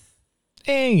anyway.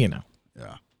 You know.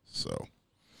 Yeah. So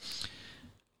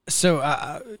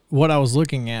what I was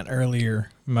looking at earlier,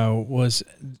 Mo, was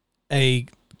a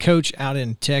coach out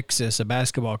in Texas, a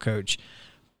basketball coach,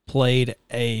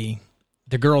 the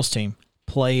girls team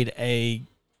played a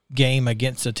game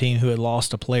against a team who had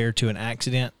lost a player to an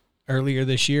accident earlier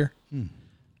this year.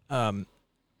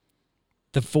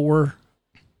 The 4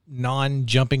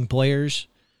 non-jumping players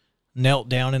knelt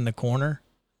down in the corner.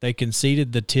 They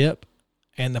conceded the tip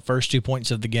and the first 2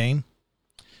 points of the game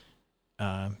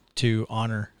to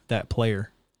honor that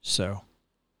player. So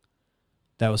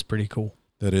that was pretty cool.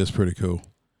 That is pretty cool.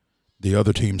 The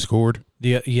other team scored?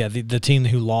 The team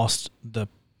who lost the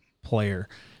player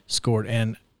scored,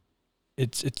 and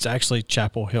it's actually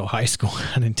Chapel Hill High School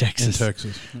out in Texas.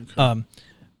 Okay.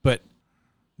 But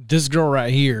this girl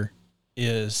right here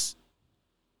is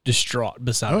distraught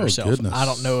beside herself. Goodness. I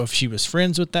don't know if she was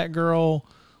friends with that girl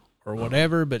or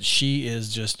whatever, but she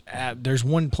is just there's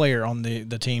one player on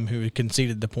the team who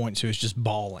conceded the points who is just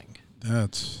bawling.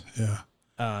 That's,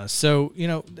 yeah. So, you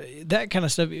know, that kind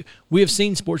of stuff. We have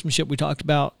seen sportsmanship. We talked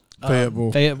about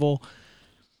Fayetteville.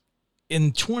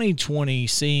 In 2020,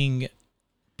 seeing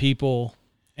people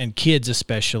and kids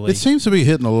especially. It seems to be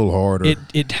hitting a little harder.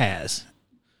 It has.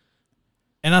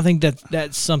 And I think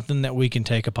that's something that we can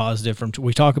take a positive from.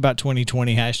 We talk about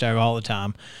 2020 hashtag all the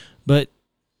time, but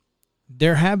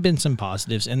there have been some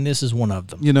positives, and this is one of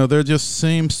them. You know, there just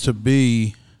seems to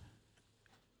be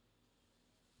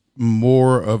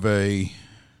more of a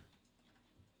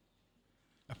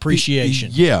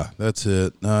appreciation. Yeah, that's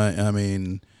it. I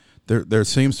mean, there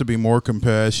seems to be more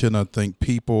compassion. I think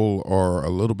people are a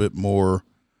little bit more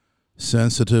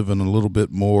sensitive and a little bit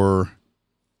more.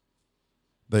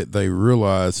 They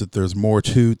realize that there's more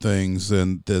to things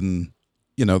than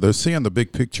you know. They're seeing the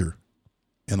big picture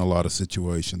in a lot of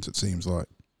situations. It seems like.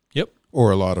 Yep.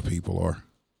 Or a lot of people are.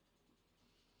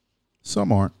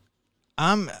 Some aren't.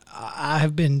 I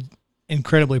have been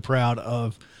incredibly proud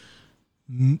of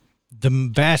the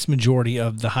vast majority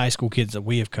of the high school kids that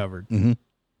we have covered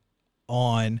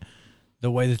on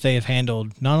the way that they have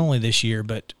handled not only this year,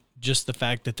 but just the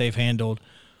fact that they've handled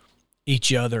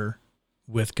each other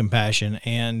with compassion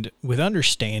and with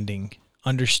understanding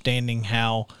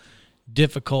how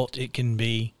difficult it can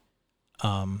be.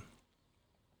 You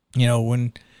know,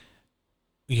 when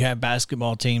you have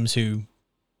basketball teams who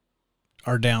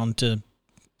are down to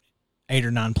 8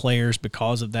 or 9 players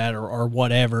because of that or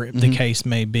whatever the case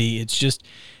may be,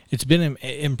 it's been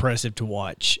impressive to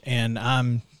watch. And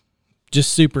I'm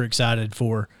just super excited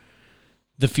for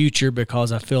the future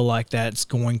because I feel like that's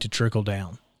going to trickle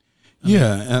down.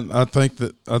 And I think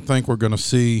we're going to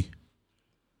see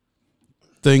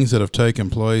things that have taken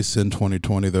place in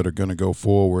 2020 that are going to go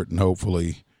forward, and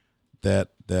hopefully that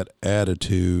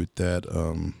attitude that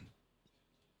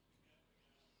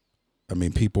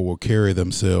people will carry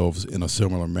themselves in a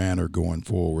similar manner going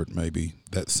forward. Maybe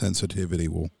that sensitivity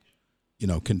will,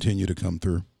 continue to come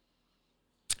through.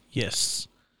 Yes.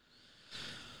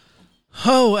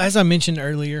 Oh, as I mentioned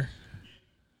earlier,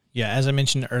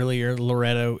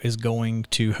 Loretto is going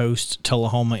to host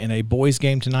Tullahoma in a boys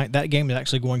game tonight. That game is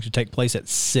actually going to take place at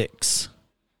 6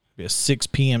 Be a 6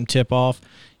 p.m. tip-off.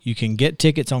 You can get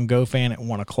tickets on GoFan at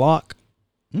 1 o'clock.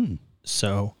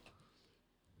 So,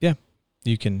 yeah,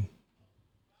 you can.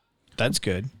 That's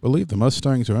good. I believe the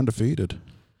Mustangs are undefeated.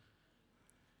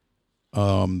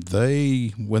 When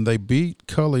they beat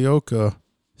Culleoka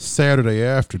Saturday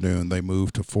afternoon, they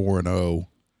moved to 4-0,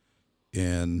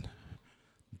 and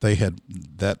they had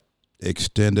that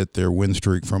extended their win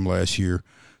streak from last year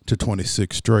to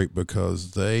 26 straight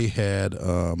because they had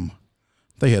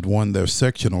won their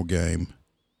sectional game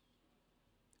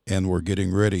and were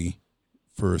getting ready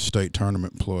for state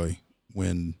tournament play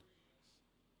when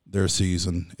their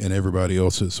season and everybody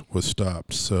else's was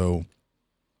stopped. So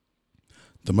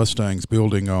the Mustangs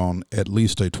building on at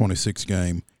least a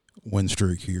 26-game win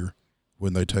streak here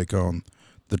when they take on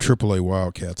the AAA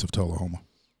Wildcats of Tullahoma.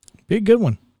 Be a good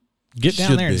one. Get down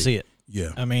Should there be. and see it.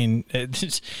 Yeah. I mean,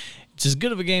 it's as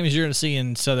good of a game as you're going to see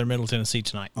in Southern Middle Tennessee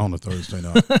tonight. On a Thursday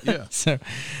night. Yeah. So,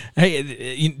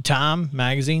 hey, Time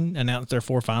Magazine announced their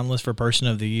 4 finalists for Person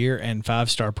of the Year, and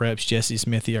 5-Star Preps, Jesse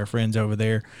Smithy, our friends over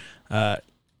there,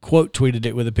 quote tweeted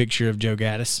it with a picture of Joe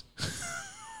Gaddis.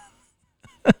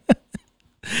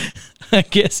 I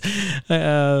guess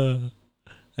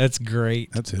that's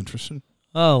great. That's interesting.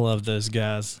 I love those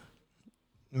guys.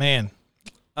 Man.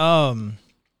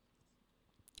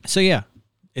 So, yeah,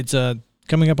 it's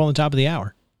coming up on the top of the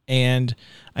hour, and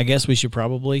I guess we should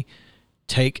probably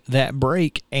take that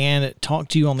break and talk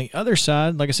to you on the other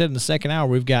side. Like I said, in the second hour,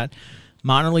 we've got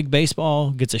minor league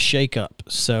baseball gets a shake-up.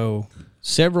 So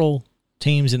several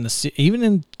teams in the even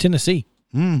in Tennessee,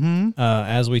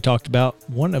 as we talked about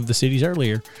one of the cities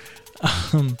earlier.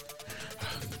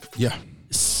 Yeah.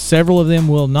 Several of them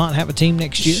will not have a team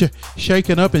next year.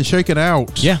 Shaken up and shaken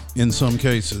out. Yeah. In some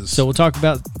cases. So we'll talk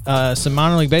about some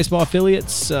minor league baseball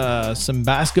affiliates, some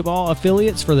basketball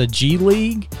affiliates for the G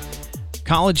League,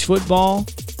 college football,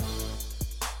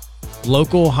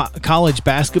 local college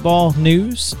basketball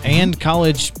news, and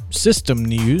college system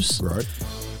news. Right.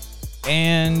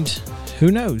 And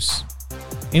who knows?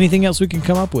 Anything else we can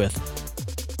come up with.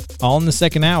 All in the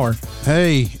second hour.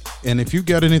 Hey, and if you've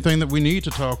got anything that we need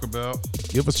to talk about,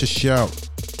 give us a shout.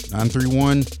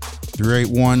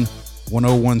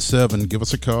 931-381-1017. Give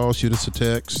us a call. Shoot us a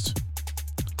text.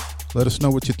 Let us know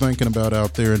what you're thinking about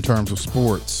out there in terms of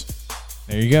sports.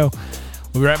 There you go.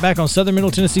 We'll be right back on Southern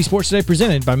Middle Tennessee Sports Today,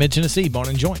 presented by Mid-Tennessee Bone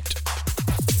and Joint.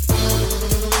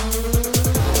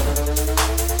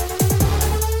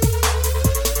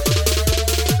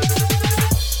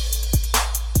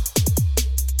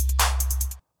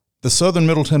 The Southern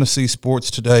Middle Tennessee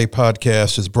Sports Today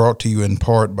podcast is brought to you in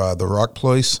part by The Rock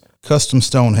Place, Custom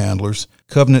Stone Handlers,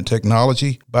 Covenant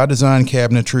Technology, By Design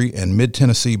Cabinetry, and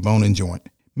Mid-Tennessee Bone and Joint.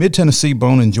 Mid-Tennessee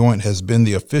Bone and Joint has been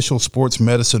the official sports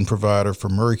medicine provider for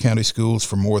Maury County Schools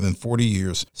for more than 40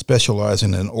 years,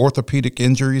 specializing in orthopedic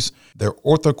injuries. Their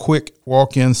OrthoQuick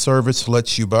walk-in service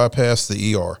lets you bypass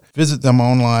the ER. Visit them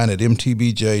online at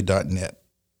mtbj.net.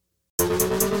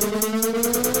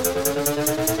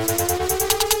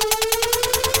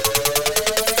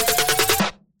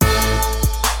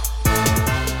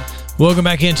 Welcome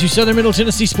back into Southern Middle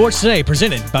Tennessee Sports Today,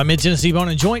 presented by Mid-Tennessee Bone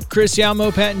and Joint. Chris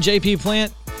Yalmo, Pat, and JP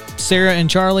Plant. Sarah and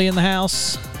Charlie in the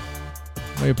house.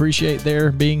 We appreciate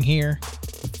their being here.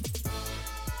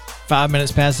 5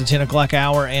 minutes past the 10 o'clock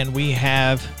hour, and we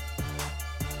have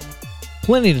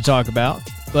plenty to talk about.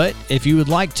 But if you would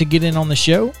like to get in on the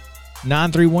show,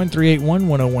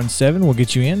 931-381-1017 will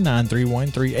get you in.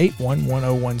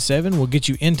 931-381-1017 will get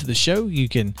you into the show. You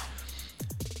can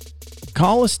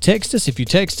call us, text us. If you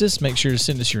text us, make sure to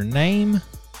send us your name. We're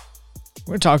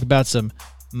going to talk about some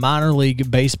minor league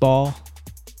baseball,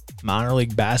 minor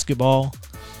league basketball.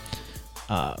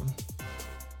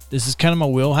 This is kind of my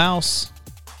wheelhouse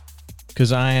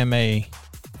because I am a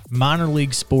minor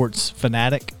league sports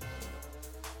fanatic.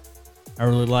 I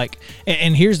really like,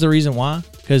 and here's the reason why,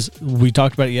 because we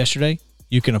talked about it yesterday.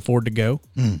 You can afford to go.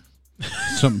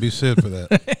 Something to be said for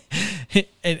that.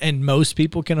 and most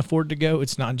people can afford to go.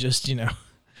 It's not just, no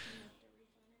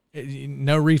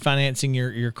refinancing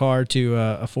your car to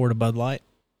afford a Bud Light.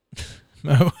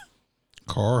 No.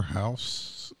 Car,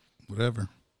 house, whatever.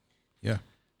 Yeah.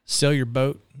 Sell your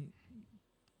boat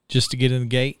just to get in the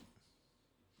gate.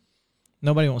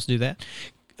 Nobody wants to do that.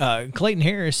 Clayton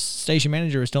Harris, station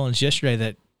manager, was telling us yesterday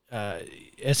that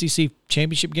SEC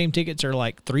championship game tickets are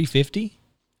like $350,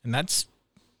 and that's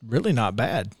really not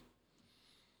bad.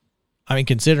 I mean,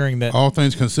 considering that All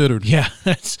things considered. yeah,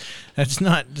 that's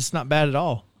not bad at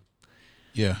all.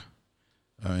 Yeah.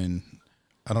 I mean,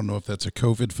 I don't know if that's a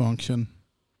COVID function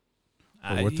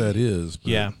or what that is. But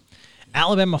Yeah.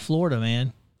 Alabama, Florida,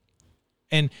 man.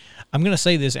 And I'm going to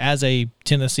say this as a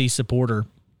Tennessee supporter.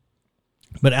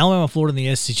 But Alabama, Florida in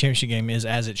the SEC championship game is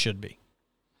as it should be.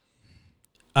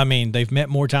 I mean, they've met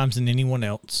more times than anyone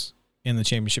else in the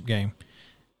championship game,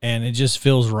 and it just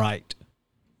feels right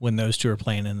when those two are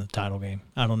playing in the title game.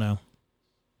 I don't know.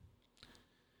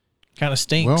 Kind of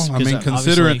stinks. Well, I mean,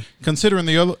 considering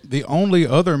the only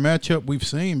other matchup we've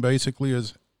seen basically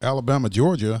is Alabama,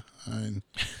 Georgia. I mean,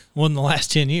 well, in the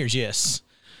last 10 years, yes.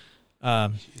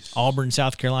 Auburn,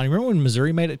 South Carolina. Remember when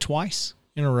Missouri made it twice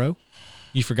in a row?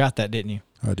 You forgot that, didn't you?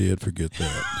 I did forget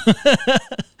that.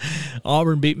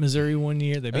 Auburn beat Missouri one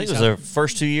year. They beat I think it was their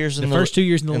first 2 years in the first 2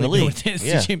 years in the league. It's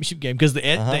the championship game because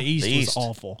the East was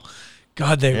awful.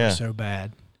 God, they were so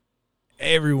bad.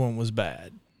 Everyone was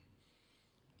bad.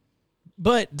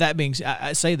 But that being said,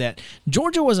 I say that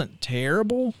Georgia wasn't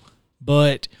terrible,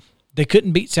 but they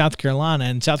couldn't beat South Carolina,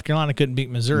 and South Carolina couldn't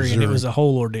beat Missouri. And it was a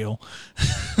whole ordeal.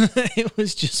 It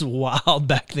was just wild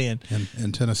back then.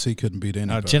 And Tennessee couldn't beat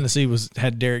anybody. Tennessee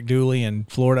had Derek Dooley, and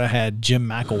Florida had Jim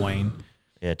McElwain.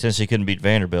 Yeah, Tennessee couldn't beat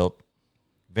Vanderbilt.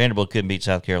 Vanderbilt couldn't beat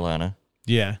South Carolina.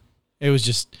 Yeah, it was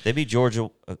just they beat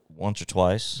Georgia once or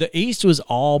twice. The East was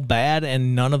all bad,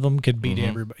 and none of them could beat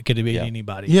everybody. Could beat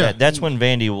anybody. Yeah, that's when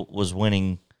Vandy was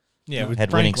winning. Yeah,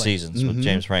 had winning seasons with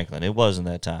James Franklin. It wasn't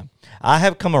that time. I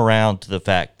have come around to the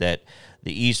fact that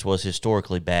the East was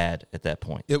historically bad at that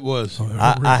point. It was.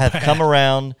 I have come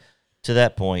around to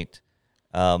that point.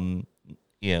 Trying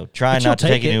not to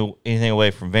take anything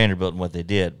away from Vanderbilt and what they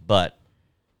did, but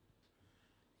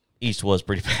East was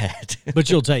pretty bad. But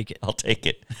you'll take it. I'll take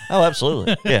it. Oh,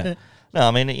 absolutely. Yeah. No,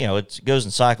 I mean, it goes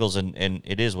in cycles, and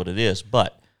it is what it is.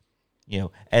 But,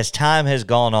 as time has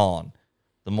gone on,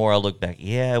 the more I look back,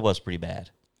 it was pretty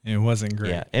bad. It wasn't great.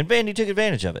 Yeah, and Vandy took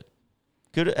advantage of it.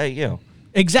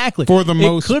 Exactly. For the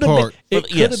most part. It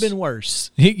could have been worse.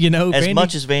 As Vandy,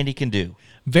 much as Vandy can do.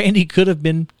 Vandy could have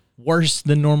been worse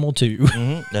than normal, too.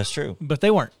 Mm-hmm, that's true. But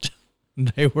they weren't.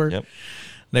 They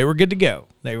were good to go.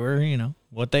 They were,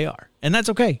 what they are. And that's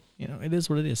okay. It is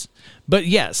what it is. But,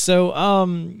 yeah, so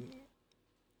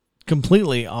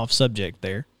completely off subject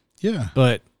there. Yeah.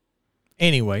 But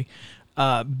anyway,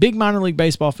 big minor league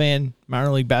baseball fan,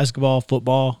 minor league basketball,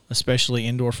 football, especially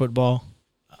indoor football.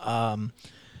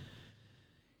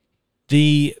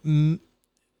 The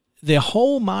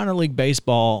whole minor league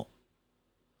baseball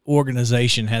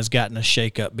organization has gotten a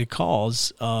shakeup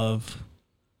because of,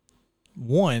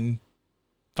 one,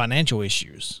 financial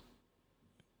issues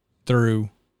through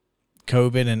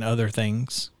COVID and other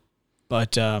things.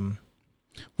 But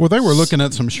well, they were looking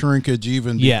at some shrinkage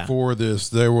even before this.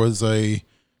 There was a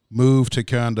move to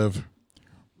kind of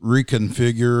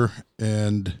reconfigure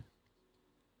and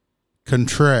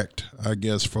contract, I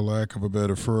guess, for lack of a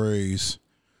better phrase,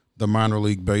 the minor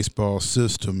league baseball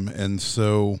system. And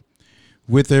so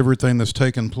with everything that's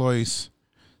taken place,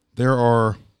 there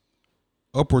are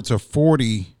upwards of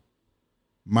 40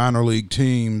 minor league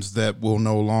teams that will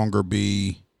no longer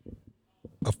be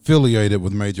affiliated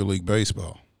with Major League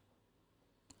Baseball.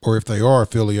 Or if they are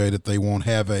affiliated, they won't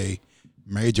have a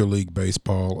Major League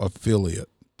Baseball affiliate.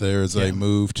 There's a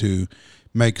move to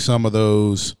make some of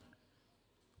those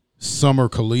summer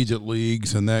collegiate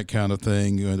leagues and that kind of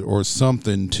thing, or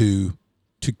something to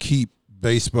keep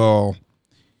baseball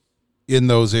in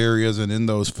those areas and in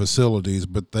those facilities,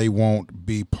 but they won't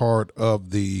be part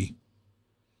of a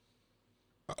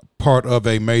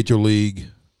major league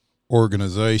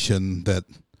organization that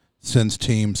sends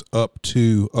teams up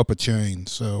a chain.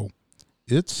 So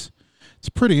it's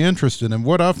pretty interesting. And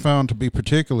what I've found to be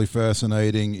particularly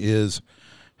fascinating is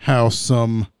how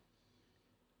some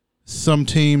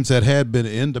teams that had been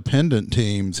independent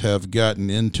teams have gotten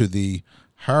into the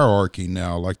hierarchy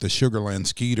now, like the Sugarland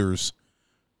Skeeters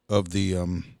of the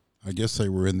I guess they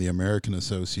were in the American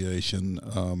Association.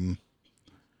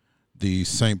 The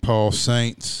St. Paul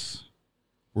Saints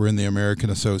were in the American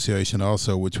Association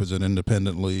also, which was an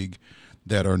independent league,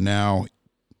 that are now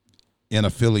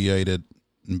affiliated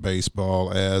in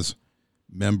baseball as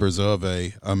members of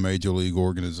a major league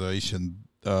organization.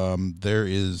 There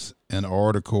is an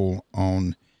article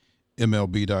on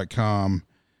MLB.com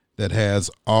that has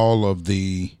all of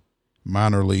the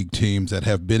minor league teams that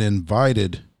have been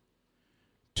invited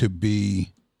to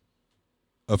be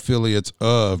affiliates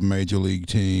of major league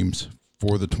teams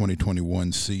for the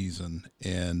 2021 season.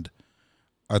 And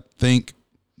I think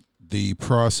the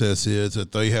process is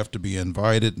that they have to be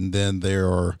invited, and then there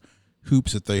are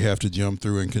hoops that they have to jump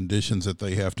through and conditions that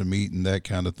they have to meet and that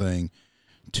kind of thing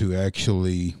to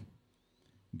actually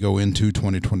go into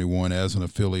 2021 as an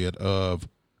affiliate of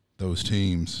those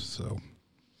teams. So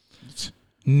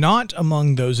not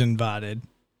among those invited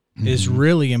is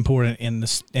really important in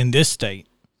this state.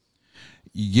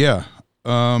 Yeah.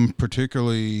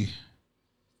 Particularly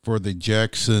for the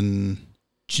Jackson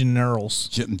Generals.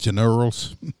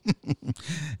 Generals.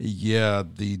 Yeah,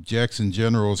 the Jackson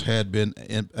Generals had been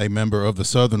a member of the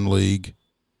Southern League.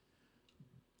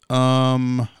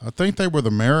 I think they were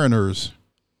the Mariners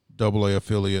AA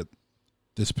affiliate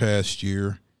this past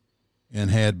year and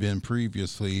had been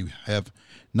previously, have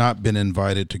not been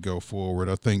invited to go forward.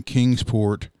 I think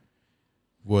Kingsport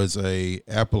was a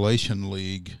Appalachian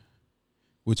League,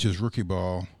 which is rookie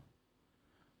ball.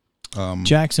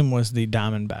 Jackson was the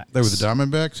Diamondbacks. They were the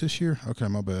Diamondbacks this year? Okay,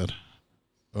 my bad.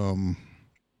 At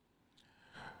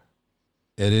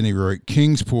any rate,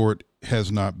 Kingsport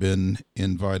has not been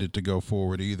invited to go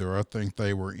forward either. I think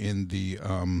they were in the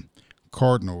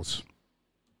Cardinals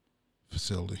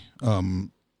facility,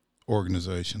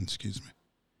 organization, excuse me.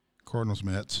 Cardinals,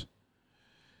 Mets.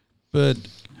 But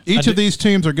each of these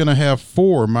teams are going to have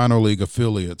 4 minor league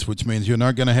affiliates, which means you're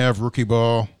not going to have rookie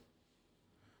ball.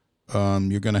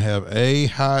 You're going to have A,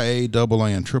 high A, double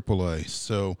A, and triple A.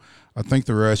 So I think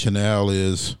the rationale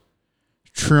is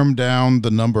trim down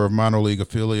the number of minor league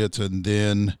affiliates and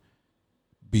then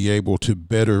be able to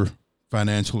better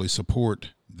financially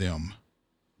support them.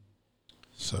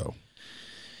 So.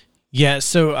 Yeah,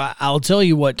 so I'll tell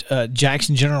you what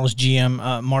Jackson Generals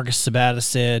GM Marcus Sabata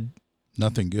said.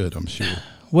 Nothing good, I'm sure.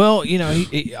 Well, you know,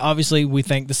 obviously we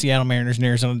thank the Seattle Mariners and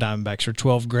Arizona Diamondbacks for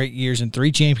 12 great years and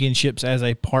 3 championships as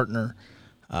a partner.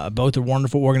 Both are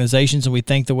wonderful organizations, and we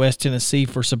thank the West Tennessee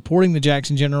for supporting the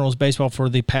Jackson Generals baseball for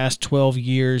the past 12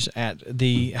 years at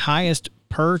the highest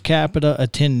per capita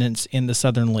attendance in the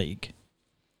Southern League.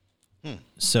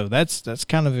 So that's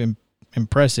kind of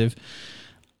impressive.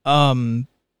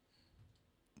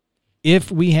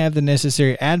 If we have the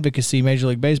necessary advocacy, Major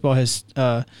League Baseball has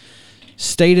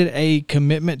stated a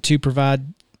commitment to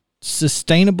provide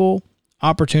sustainable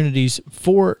opportunities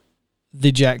for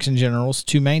the Jackson Generals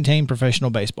to maintain professional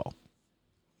baseball.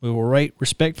 We will wait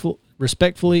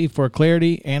respectfully for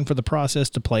clarity and for the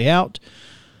process to play out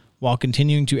while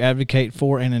continuing to advocate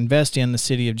for and invest in the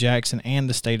city of Jackson and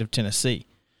the state of Tennessee.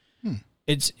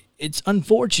 It's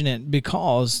unfortunate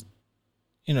because,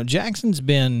 you know, Jackson's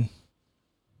been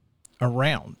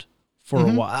around for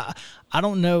a while. I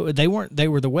don't know. They were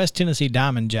the West Tennessee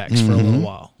Diamond Jacks for a little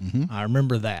while. I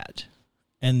remember that.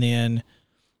 And then,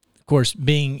 of course,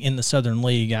 being in the Southern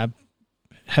League, I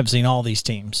have seen all these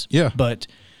teams. Yeah. But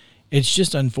it's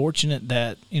just unfortunate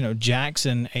that, you know,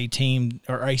 Jackson, a team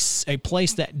or a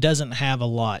place that doesn't have a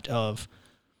lot of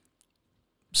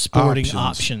sporting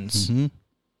options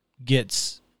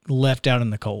gets left out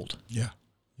in the cold. Yeah.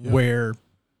 Where,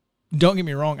 don't get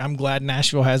me wrong, I'm glad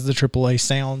Nashville has the AAA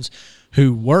Sounds,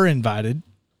 who were invited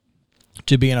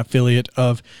to be an affiliate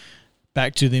of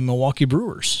back to the Milwaukee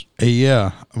Brewers.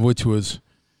 Yeah, which was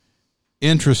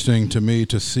interesting to me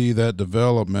to see that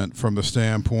development from the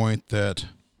standpoint that,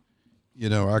 you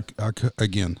know, I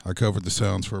covered the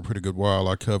Sounds for a pretty good while.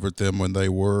 I covered them when they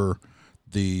were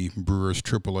the Brewers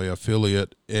AAA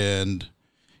affiliate, and,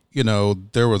 you know,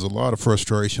 there was a lot of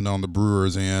frustration on the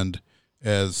Brewers' end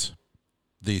as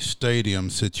the stadium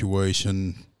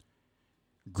situation,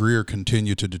 Greer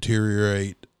continued to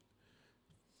deteriorate.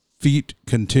 Feet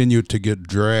continued to get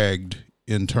dragged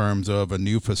in terms of a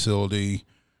new facility.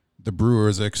 The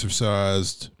Brewers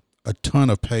exercised a ton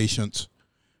of patience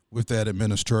with that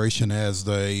administration as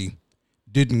they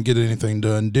didn't get anything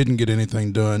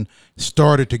done,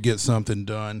 started to get something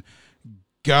done,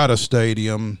 got a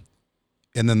stadium,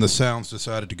 and then the Sounds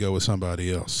decided to go with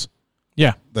somebody else.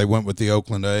 Yeah. They went with the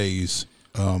Oakland A's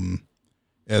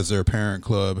as their parent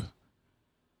club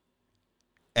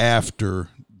after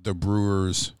the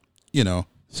Brewers, you know,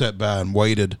 sat by and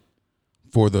waited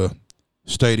for the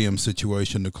stadium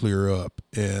situation to clear up.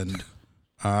 And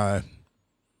I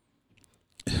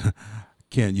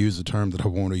can't use the term that I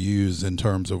want to use in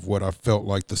terms of what I felt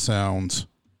like the Sounds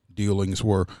dealings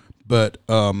were. But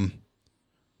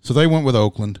so they went with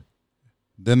Oakland.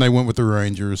 Then they went with the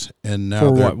Rangers. And now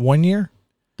for what, 1 year?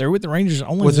 They were with the Rangers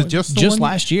only just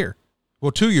last year.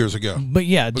 Well, 2 years ago. But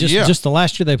just the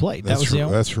last year they played. That was the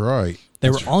only. That's right.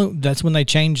 That's when they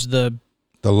changed the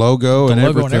logo and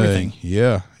everything. And everything.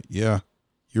 Yeah.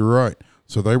 You're right.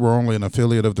 So they were only an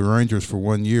affiliate of the Rangers for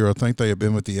 1 year. I think they had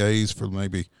been with the A's for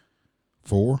maybe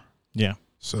 4. Yeah.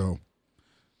 So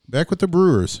back with the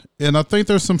Brewers. And I think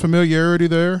there's some familiarity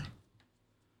there.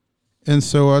 And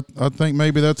so I think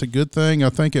maybe that's a good thing.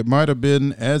 I think it might have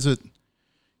been as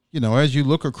you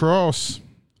look across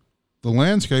the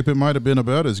landscape, it might have been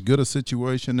about as good a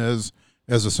situation as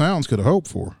the Sounds could have hoped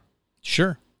for.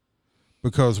 Sure.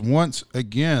 Because once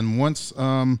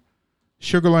Sugarland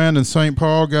and St.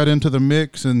 Paul got into the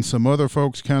mix and some other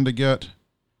folks kind of got,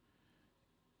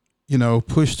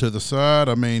 pushed to the side.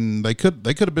 I mean, they could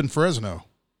have been Fresno.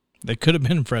 They could have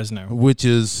been Fresno. Which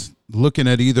is looking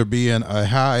at either being a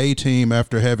high A team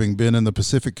after having been in the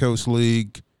Pacific Coast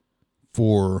League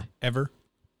for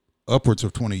upwards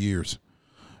of 20 years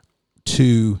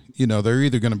to, they're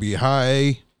either going to be high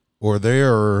A or they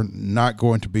are not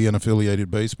going to be an affiliated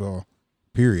baseball,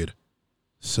 period.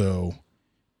 So,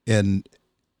 and,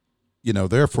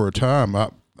 there for a time,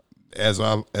 as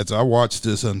I watched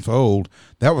this unfold,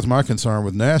 that was my concern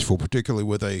with Nashville, particularly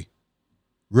with a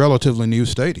relatively new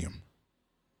stadium.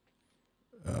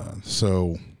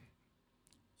 So,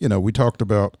 we talked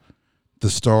about the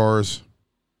Stars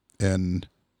and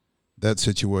that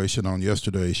situation on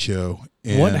yesterday's show.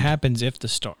 And what happens if the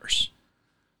Stars?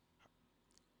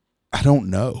 I don't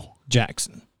know.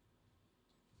 Jackson.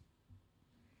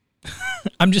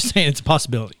 I'm just saying it's a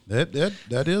possibility.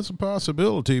 That is a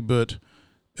possibility, but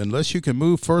unless you can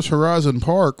move First Horizon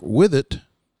Park with it,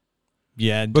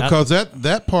 yeah, because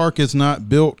that park is not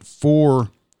built for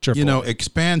AAA.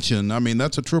 Expansion. I mean,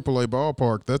 that's a AAA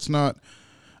ballpark. That's not.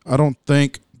 I don't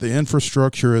think the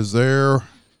infrastructure is there.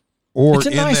 Or it's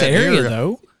a nice area,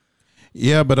 though.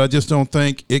 Yeah, but I just don't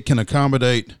think it can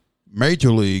accommodate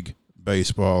Major League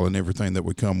Baseball and everything that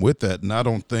would come with that. And I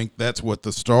don't think that's what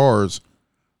the Stars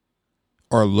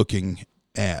are looking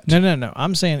at. No.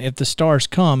 I'm saying if the Stars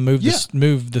come, move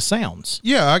the Sounds.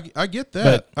 Yeah, I get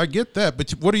that. I get that.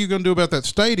 But what are you going to do about that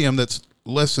stadium that's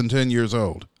less than 10 years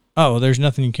old? Oh, there's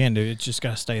nothing you can do. It's just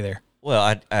got to stay there.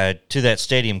 Well, to that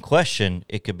stadium question,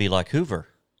 it could be like Hoover.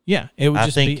 Yeah, it would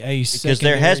just be a because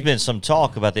there has been some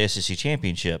talk about the SEC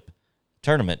Championship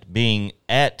tournament being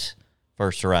at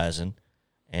First Horizon,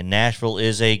 and Nashville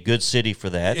is a good city for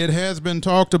that. It has been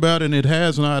talked about, and it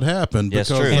has not happened because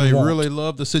they really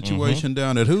love the situation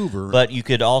down at Hoover. But you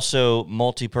could also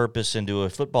multi-purpose into a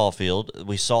football field.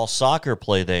 We saw soccer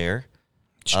play there,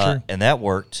 and that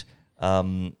worked.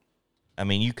 I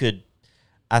mean, you could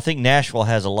 – I think Nashville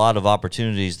has a lot of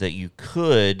opportunities that you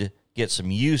could get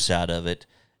some use out of it.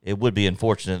 It would be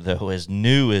unfortunate, though, as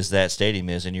new as that stadium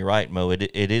is, and you're right, Mo, it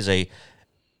is a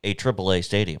AAA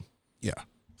stadium. Yeah,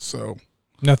 so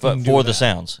 – nothing for the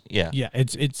Sounds, yeah. Yeah,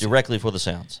 it's directly for the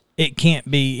Sounds. It can't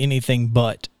be anything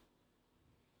but.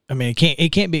 I mean,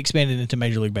 it can't be expanded into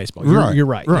Major League Baseball. You're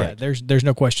right. Yeah, there's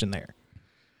no question there.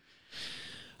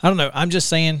 I don't know. I'm just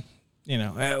saying,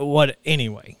 what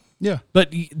anyway. Yeah. But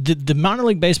the minor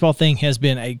league baseball thing has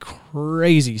been a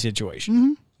crazy situation.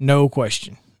 Mm-hmm. No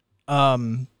question.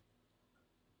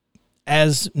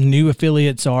 As new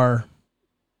affiliates are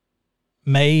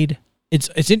made,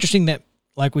 it's interesting that,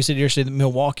 like we said yesterday, that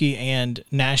Milwaukee and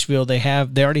Nashville, they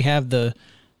already have the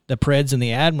Preds and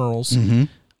the Admirals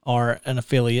are an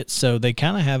affiliate, so they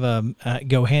kind of have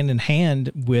go hand in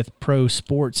hand with pro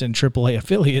sports and AAA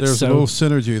affiliates. There's a little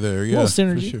synergy there, yeah. A little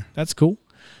synergy. For sure. That's cool.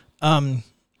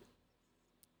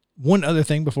 One other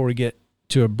thing before we get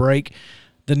to a break,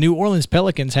 the New Orleans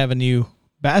Pelicans have a new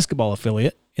basketball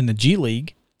affiliate in the G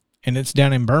League, and it's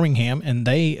down in Birmingham, and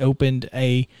they opened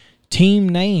a team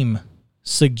name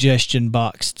suggestion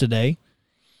box today.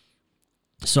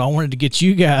 So I wanted to get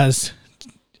you guys'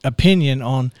 opinion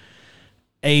on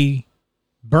a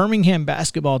Birmingham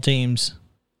basketball team's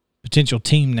potential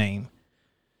team name.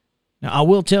 Now, I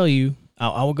will tell you,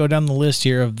 I will go down the list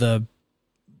here of the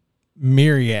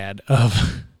myriad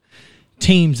of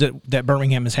teams that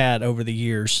Birmingham has had over the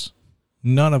years,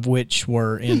 none of which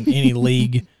were in any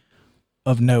league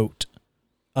of note.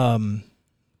 But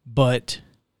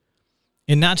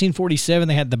in 1947,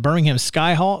 they had the Birmingham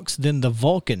Skyhawks, then the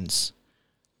Vulcans,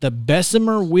 the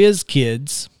Bessemer Whiz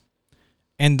Kids,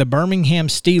 and the Birmingham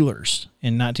Steelers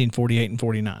in 1948 and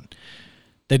 49.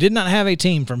 They did not have a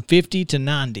team from 50 to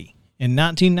 90. In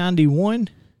 1991,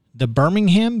 the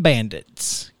Birmingham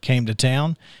Bandits came to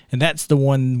town, and that's the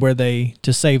one where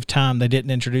to save time, they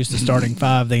didn't introduce the starting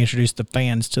five. They introduced the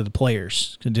fans to the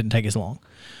players. It didn't take as long.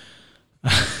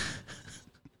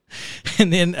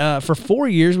 And then for 4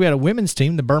 years, we had a women's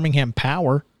team, the Birmingham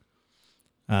Power.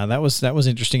 That was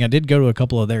interesting. I did go to a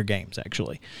couple of their games,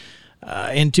 actually.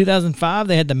 In 2005,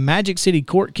 they had the Magic City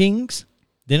Court Kings.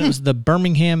 Then it was the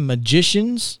Birmingham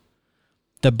Magicians,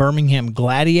 the Birmingham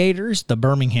Gladiators, the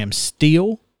Birmingham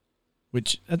Steel,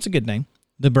 which that's a good name,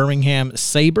 the Birmingham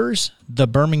Sabres, the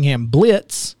Birmingham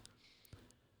Blitz,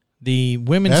 the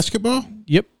women's basketball.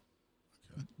 Yep,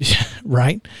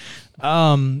 right.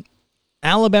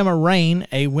 Alabama Reign,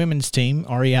 a women's team,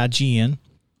 REIGN.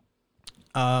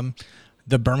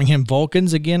 The Birmingham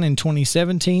Vulcans again in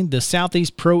 2017. The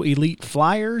Southeast Pro Elite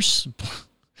Flyers.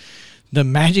 The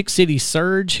Magic City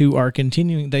Surge, who are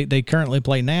continuing, they currently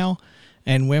play now.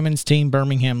 And women's team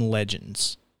Birmingham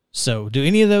Legends. So do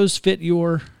any of those fit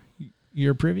your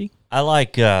you're privy? I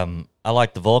like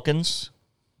the Vulcans.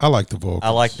 I like the Vulcans. I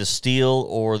like the Steel,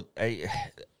 or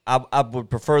I would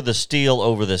prefer the Steel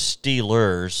over the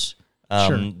Steelers.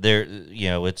 Sure. There,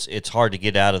 it's hard to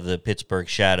get out of the Pittsburgh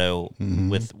shadow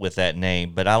with that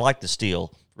name, but I like the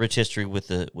Steel. Rich history with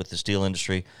the steel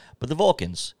industry, but the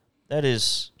Vulcans, that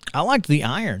is. I liked the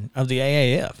Iron of the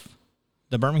AAF,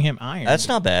 the Birmingham Iron. That's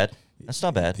not bad. That's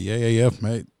not bad. The AAF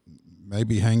may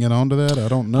be hanging on to that. I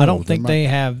don't know. I don't think they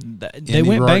have. They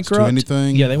went rights to bankrupt.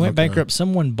 anything? Yeah, they went Okay. bankrupt.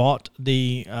 Someone bought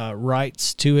the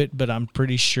rights to it, but I'm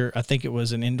pretty sure. I think it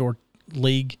was an indoor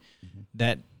league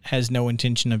that has no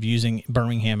intention of using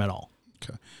Birmingham at all.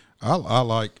 Okay. I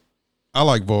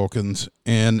like Vulcans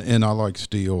and I like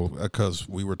Steel because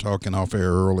we were talking off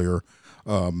air earlier.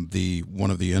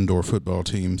 One of the indoor football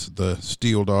teams, the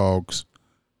Steel Dogs,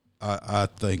 I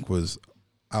think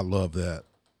I love that.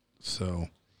 So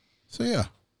yeah,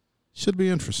 should be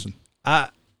interesting. I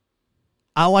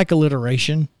like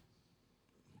alliteration,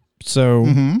 so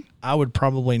I would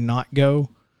probably not go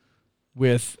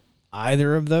with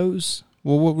either of those.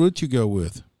 Well, what would you go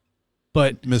with,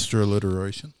 But Mr.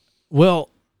 Alliteration? well,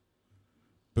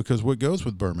 Because what goes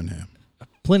with Birmingham?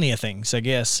 plenty of things, I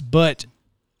guess. But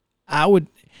I would,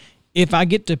 if I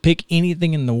get to pick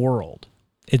anything in the world,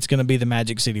 it's going to be the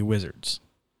Magic City Wizards.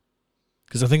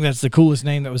 Because I think that's the coolest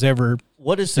name that was ever.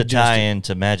 What is the tie-in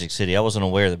to Magic City? I wasn't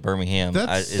aware that Birmingham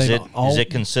That's- is it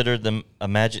considered the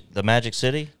Magic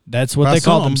City? That's what By they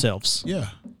call some. themselves. Yeah.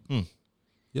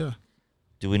 Yeah.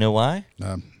 Do we know why?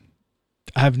 I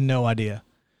have no idea.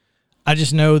 I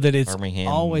just know that it's Birmingham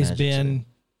always Magic been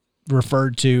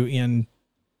referred to in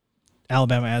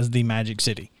Alabama as the Magic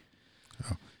City.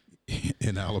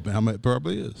 In Alabama, it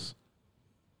probably is.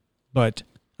 But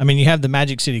I mean, you have the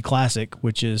Magic City Classic,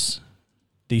 which is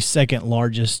the second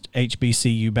largest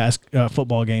HBCU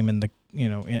football game in the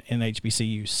in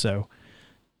HBCUs. So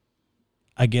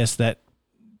I guess that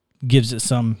gives it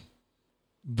some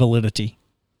validity.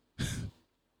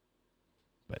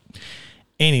 But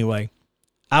anyway,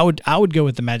 I would go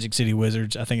with the Magic City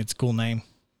Wizards. I think it's a cool name,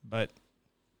 but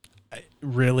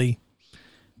really,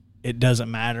 it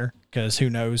doesn't matter because who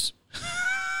knows?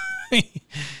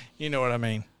 You know what I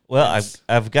mean? Well,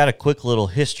 I've got a quick little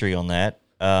history on that.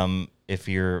 If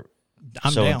you're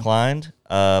I'm so down. inclined,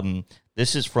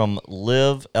 this is from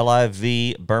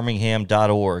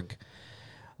livebirmingham.org.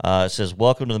 It says,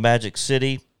 "Welcome to the Magic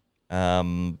City,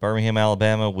 Birmingham,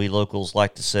 Alabama. We locals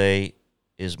like to say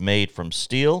is made from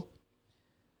steel."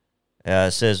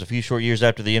 It says, a few short years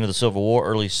after the end of the Civil War,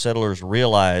 early settlers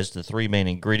realized the three main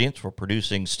ingredients for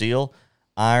producing steel: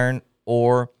 iron,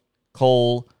 ore,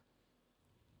 coal,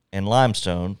 and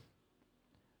limestone.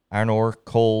 Iron ore,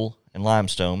 coal, and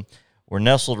limestone were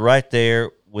nestled right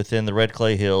there within the red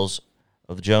clay hills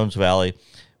of the Jones Valley.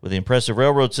 With the impressive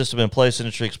railroad system in place,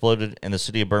 industry exploded, and the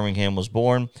city of Birmingham was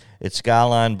born. Its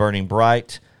skyline burning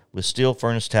bright with steel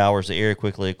furnace towers, the area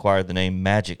quickly acquired the name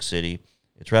Magic City.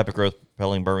 Its rapid growth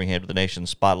propelling Birmingham to the nation's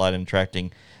spotlight and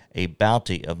attracting a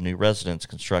bounty of new residents,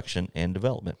 construction, and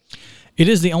development. It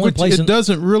is the only Which place. it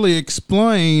doesn't really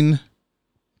explain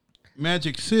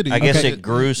Magic City. I guess it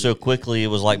grew so quickly it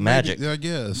was like magic. I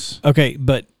guess. Okay,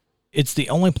 but it's the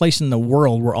only place in the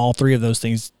world where all three of those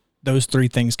three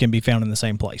things can be found in the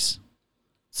same place.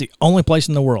 It's the only place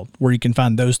in the world where you can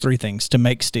find those three things to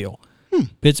make steel.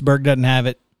 Pittsburgh doesn't have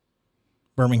it.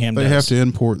 Birmingham They does. have to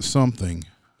import something.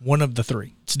 One of the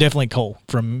three. It's definitely coal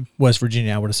from West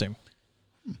Virginia, I would assume.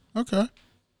 Okay.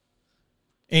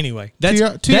 Anyway,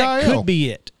 that TIL. could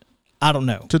be it. I don't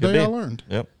know. Today be. I learned.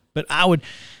 Yep. But I would.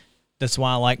 That's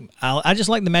why I just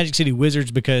like the Magic City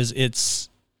Wizards because it's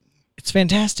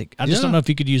fantastic. I just Yeah. don't know if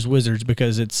you could use Wizards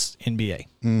because it's NBA.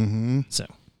 Mm-hmm. So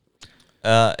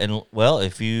And well,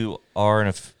 if you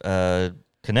are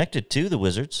connected to the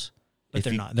Wizards, but if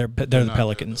they're you- not. They're the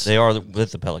Pelicans. They are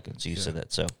with the Pelicans. You said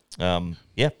that, so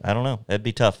yeah, I don't know. That'd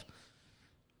be tough.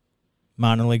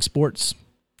 Minor league sports.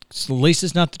 So at least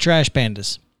it's not the Trash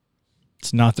Pandas.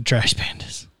 It's not the Trash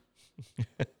Pandas.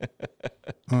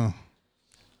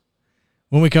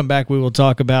 When we come back, we will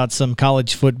talk about some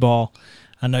college football.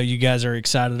 I know you guys are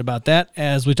excited about that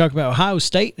as we talk about Ohio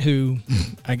State, who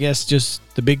I guess just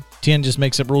the Big Ten just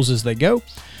makes up rules as they go.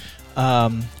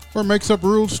 Or makes up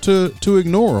rules to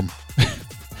ignore them.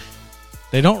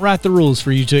 They don't write the rules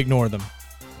for you to ignore them.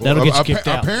 That'll get you kicked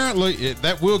out. Apparently,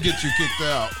 that will get you kicked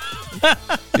out.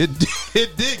 It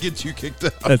did get you kicked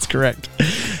out. That's correct.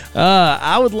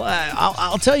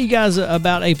 I'll tell you guys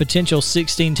about a potential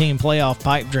 16-team playoff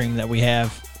pipe dream that we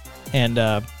have, and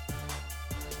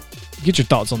get your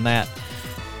thoughts on that.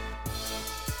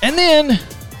 And then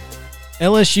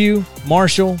LSU,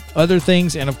 Marshall, other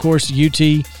things, and of course UT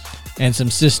and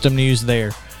some system news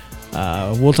there.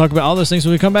 We'll talk about all those things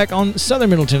when we come back on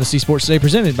Southern Middle Tennessee Sports Today,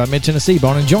 presented by Mid-Tennessee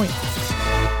Bone and Joint.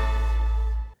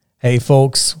 Hey,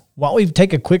 folks. While we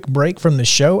take a quick break from the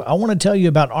show, I want to tell you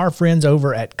about our friends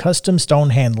over at Custom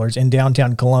Stone Handlers in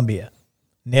downtown Columbia.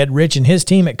 Ned Rich and his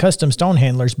team at Custom Stone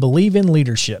Handlers believe in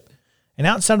leadership. And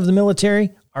outside of the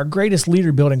military, our greatest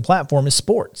leader-building platform is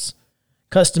sports.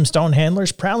 Custom Stone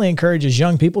Handlers proudly encourages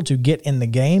young people to get in the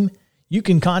game. You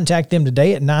can contact them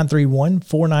today at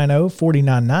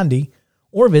 931-490-4990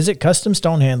 or visit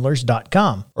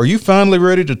CustomStonehandlers.com. Are you finally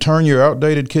ready to turn your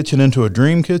outdated kitchen into a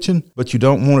dream kitchen, but you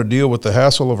don't want to deal with the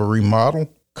hassle of a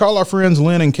remodel? Call our friends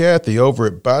Lynn and Kathy over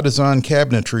at By Design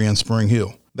Cabinetry in Spring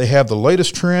Hill. They have the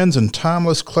latest trends and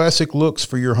timeless classic looks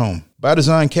for your home. By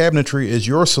Design Cabinetry is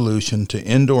your solution to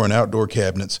indoor and outdoor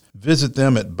cabinets. Visit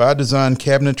them at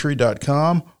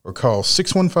ByDesignCabinetry.com or call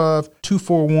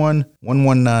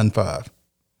 615-241-1195.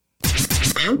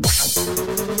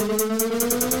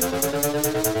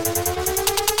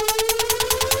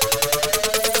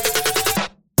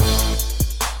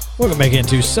 Welcome back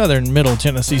into Southern Middle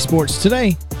Tennessee Sports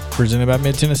Today, presented by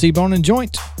Mid-Tennessee Bone and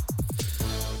Joint.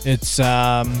 It's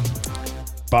bottom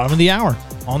of the hour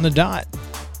on the dot,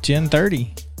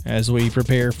 10:30, as we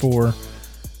prepare to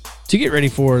get ready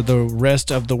for the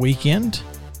rest of the weekend.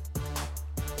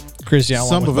 Chris,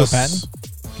 Some of us Patton,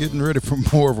 getting ready for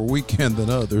more of a weekend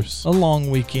than others. a long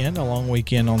weekend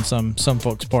on some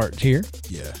folks' part here.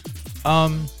 Yeah.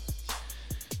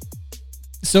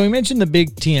 So we mentioned the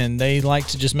Big Ten. They like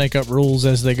to just make up rules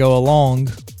as they go along.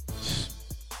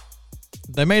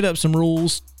 They made up some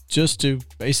rules just to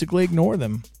basically ignore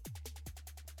them.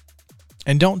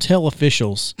 And don't tell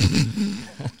officials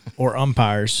or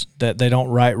umpires that they don't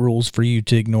write rules for you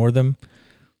to ignore them.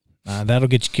 That'll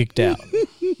get you kicked out.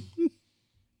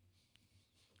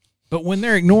 But when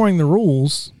they're ignoring the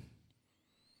rules,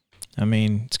 I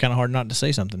mean, it's kind of hard not to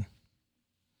say something.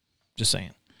 Just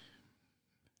saying.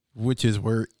 Which is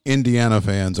where Indiana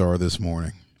fans are this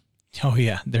morning. Oh,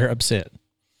 yeah, they're upset.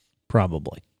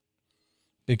 Probably.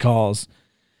 Because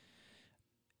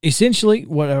essentially,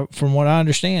 from what I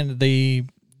understand, the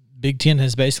Big Ten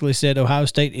has basically said Ohio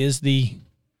State is the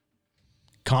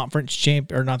conference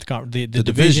champ, or not the conference, the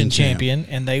division champion,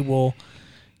 and they will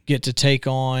get to take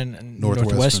on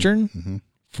Northwestern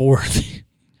for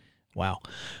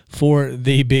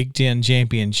the Big Ten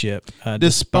championship.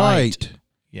 Despite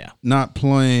not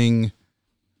playing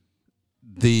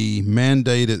the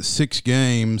mandated 6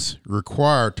 games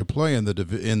required to play in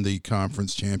the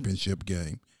conference championship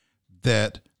game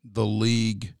that the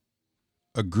league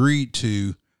agreed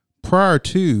to prior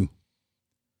to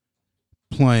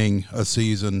playing a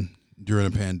season during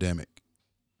a pandemic.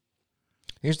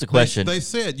 Here's the question. They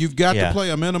said you've got to play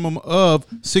a minimum of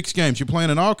 6 games. You're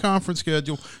playing an all-conference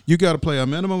schedule. You got to play a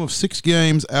minimum of 6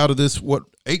 games out of this,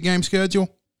 8-game schedule?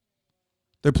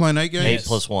 They're playing 8 games? 8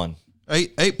 plus 1.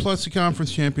 8 plus the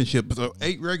conference championship, so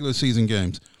 8 regular season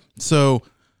games. So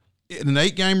in an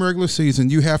 8-game regular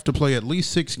season, you have to play at least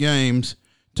 6 games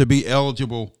to be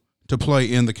eligible to play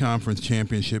in the conference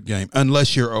championship game,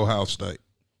 unless you're Ohio State.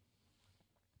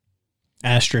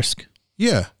 Asterisk.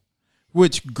 Yeah,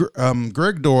 which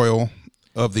Greg Doyle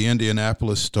of the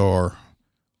Indianapolis Star,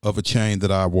 of a chain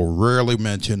that I will rarely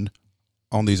mention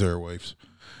on these airwaves,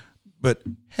 but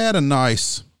had a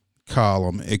nice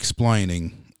column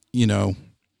explaining,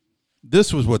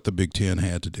 this was what the Big Ten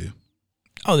had to do.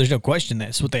 Oh, there's no question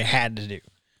that's what they had to do.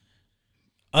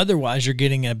 Otherwise, you're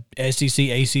getting a SEC,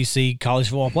 ACC college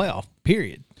football playoff,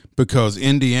 period. Because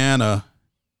Indiana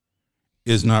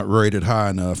is not rated high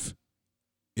enough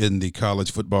in the college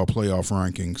football playoff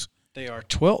rankings. They are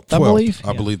 12th, I believe.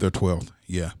 I believe they're 12th,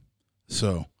 yeah.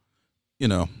 So,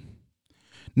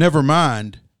 never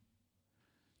mind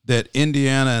that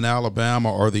Indiana and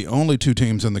Alabama are the only 2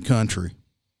 teams in the country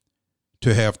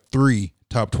to have 3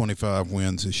 top 25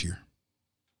 wins this year.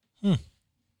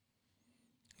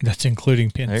 That's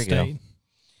including Penn State. Go.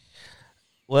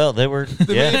 Well, they were. If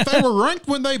they were ranked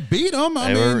when they beat them,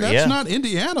 that's not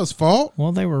Indiana's fault.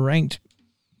 Well, they were ranked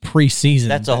preseason.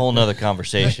 That's a whole nother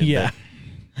conversation. Yeah.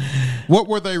 What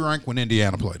were they ranked when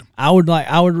Indiana played them? I would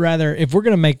rather, if we're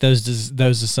going to make those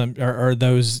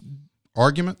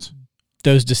arguments,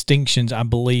 those distinctions, I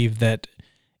believe that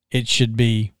it should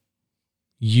be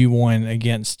you won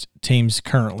against teams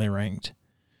currently ranked.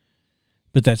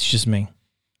 But that's just me.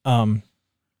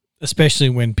 Especially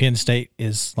when Penn State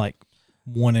is like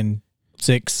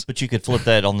 1-6. But you could flip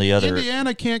that on the other.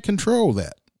 Indiana can't control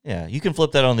that. Yeah, you can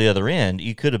flip that on the other end.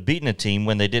 You could have beaten a team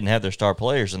when they didn't have their star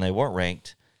players and they weren't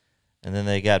ranked, and then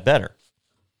they got better.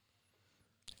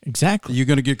 Exactly. Are you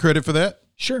going to get credit for that?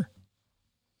 Sure.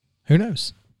 Who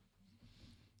knows?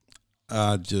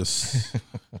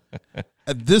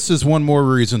 This is one more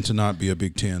reason to not be a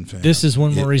Big Ten fan. This is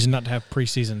one more reason not to have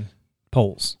preseason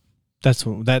polls. That's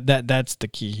the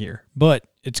key here. But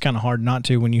it's kind of hard not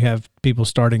to when you have people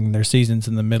starting their seasons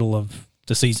in the middle of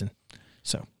the season.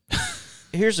 So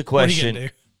here's a what are you gonna question. do?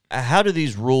 How do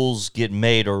these rules get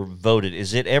made or voted?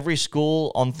 Is it every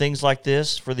school on things like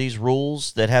this for these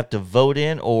rules that have to vote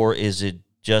in, or is it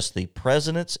just the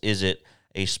presidents? Is it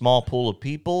a small pool of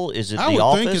people? Is it I the would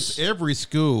office? think it's every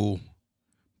school,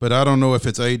 but I don't know if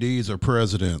it's ADs or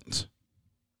presidents.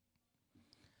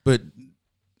 But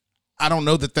I don't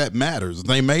know that matters.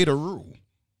 They made a rule.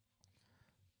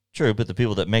 True, but the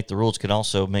people that make the rules can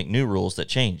also make new rules that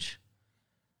change.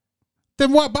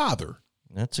 Then why bother?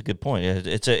 That's a good point.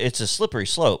 It's a slippery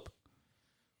slope.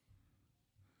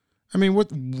 I mean,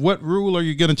 what rule are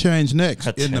you going to change next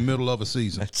in the middle of a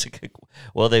season? That's a good.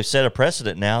 Well, they've set a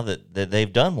precedent now that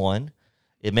they've done one.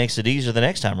 It makes it easier the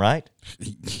next time, right?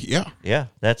 Yeah. Yeah,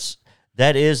 that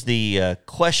is the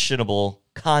questionable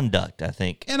conduct, I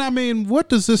think. And I mean, what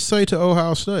does this say to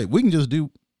Ohio State? We can just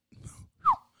do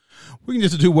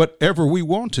whatever we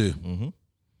want to. Mm-hmm.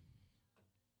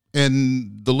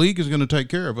 And the league is going to take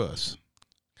care of us.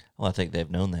 Well, I think they've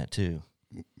known that too.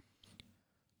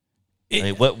 I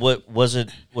mean, what was it?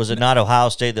 Was it not Ohio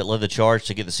State that led the charge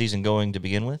to get the season going to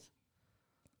begin with?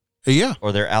 Yeah.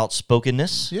 Or their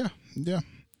outspokenness? Yeah. Yeah.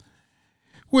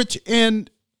 Which,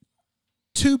 and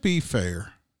to be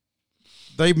fair,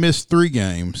 they missed 3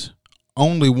 games.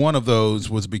 Only one of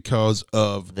those was because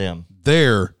of Them.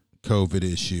 their COVID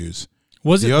issues.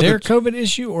 Was it The other their COVID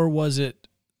issue, or was it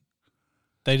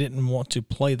they didn't want to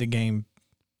play the game?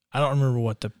 I don't remember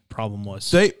what the problem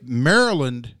was.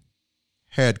 Maryland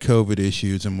had COVID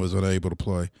issues and was unable to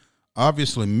play.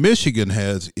 Obviously, Michigan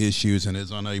has issues and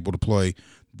is unable to play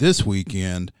this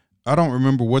weekend. I don't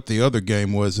remember what the other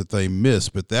game was that they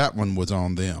missed, but that one was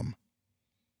on them.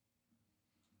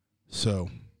 So,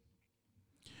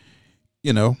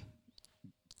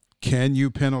 can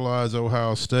you penalize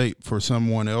Ohio State for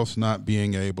someone else not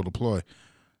being able to play?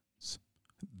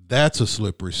 That's a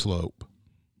slippery slope.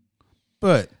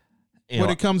 But what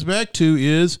it comes back to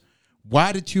is,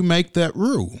 why did you make that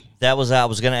rule? I was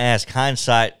going to ask,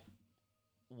 hindsight,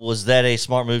 was that a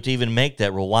smart move to even make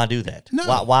that rule? Why do that? No.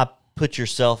 Why put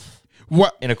yourself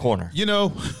in a corner?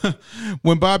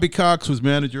 When Bobby Cox was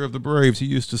manager of the Braves, he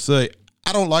used to say,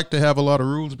 I don't like to have a lot of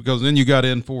rules because then you got to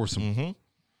enforce them.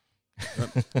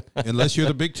 Mm-hmm. Unless you're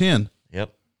the Big Ten.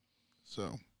 Yep.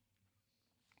 So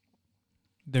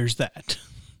There's that.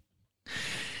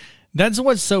 That's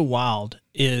what's so wild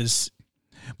is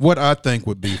what I think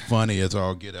would be funny as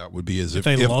all get out would be as if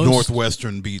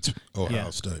Northwestern beats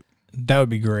Ohio State. That would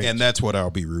be great. And that's what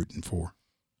I'll be rooting for.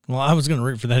 Well, I was going to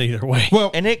root for that either way.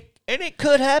 Well, And it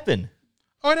could happen.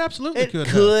 it absolutely It could.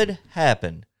 could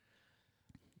happen.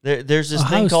 There's this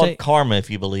Ohio thing called State- karma, if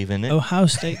you believe in it. Ohio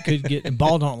State could get –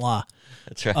 ball don't lie.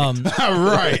 That's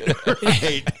right.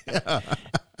 Right.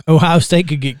 Ohio State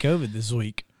could get COVID this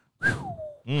week.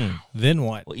 Mm. Then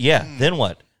what? Well, yeah, then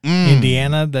what?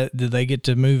 Indiana, did they get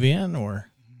to move in or?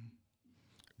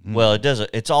 Well, it doesn't.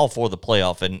 It's all for the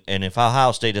playoff, and if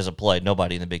Ohio State doesn't play,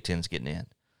 nobody in the Big Ten is getting in.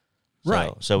 So,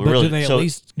 Right. So we But really, do they at so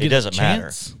least it get doesn't a matter.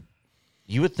 chance?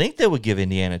 You would think they would give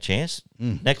Indiana a chance.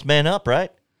 Next man up,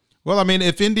 right? Well, I mean,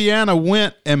 if Indiana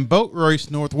went and boat raced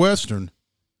Northwestern,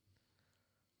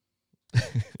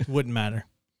 Wouldn't matter.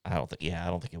 I don't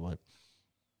think it would.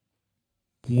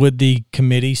 Would the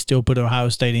committee still put Ohio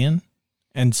State in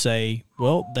and say,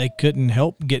 well, they couldn't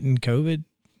help getting COVID?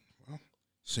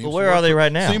 Well, where are they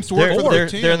right now? Seems to work for the they're,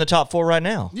 Big Ten. they're in the top 4 right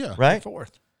now. Yeah. Right?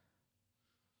 Fourth.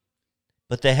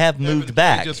 But they have moved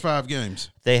back. Just 5 games.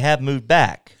 They have moved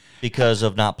back because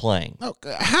of not playing. Oh,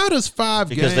 how does 5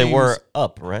 games? Because they were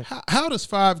up, right? How does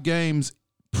 5 games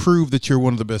prove that you're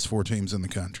one of the best 4 teams in the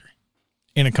country?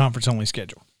 In a conference-only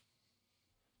schedule.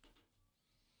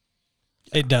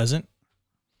 It doesn't.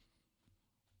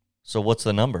 So what's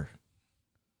the number?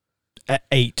 At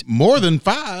 8. More than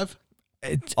 5.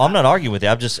 I'm not arguing with you.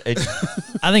 I'm just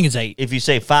I think it's 8. if you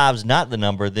say 5's not the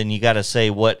number, then you got to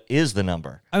say what is the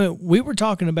number. I mean, we were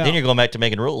talking about. Then you're going back to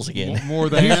making rules again. More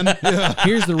than. Yeah.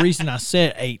 Here's the reason I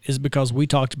said 8 is because we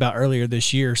talked about earlier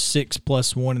this year 6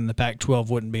 plus 1 in the Pac-12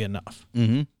 wouldn't be enough.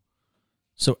 Mm-hmm.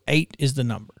 So 8 is the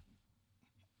number.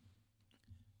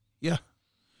 Yeah.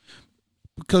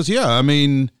 Because, I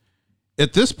mean,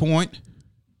 at this point,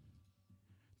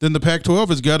 then the Pac-12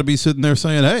 has got to be sitting there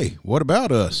saying, hey, what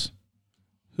about us?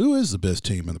 Who is the best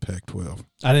team in the Pac-12?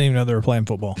 I didn't even know they were playing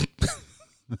football.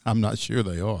 I'm not sure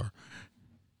they are.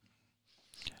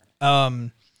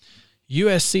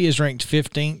 USC is ranked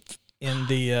 15th in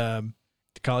the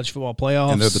the college football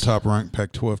playoffs. And they're the top-ranked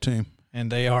Pac-12 team.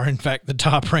 And they are, in fact, the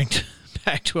top-ranked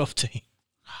Pac-12 team.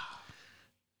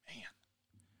 Man.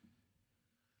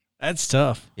 That's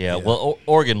tough. Yeah, well,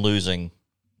 Oregon losing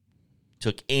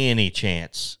took any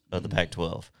chance of the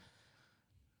Pac-12.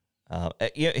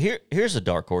 Here's a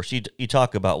dark horse. You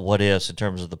talk about what ifs in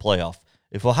terms of the playoff.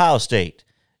 If Ohio State,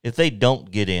 if they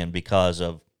don't get in because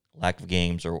of lack of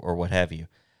games or what have you,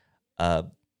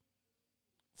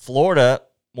 Florida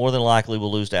more than likely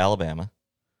will lose to Alabama.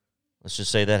 Let's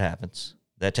just say that happens.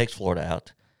 That takes Florida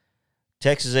out.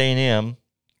 Texas A&M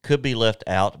could be left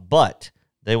out, but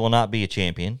they will not be a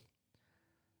champion.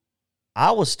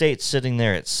 Iowa State's sitting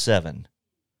there at 7.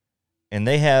 And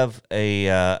they have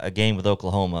a game with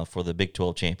Oklahoma for the Big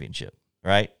 12 championship,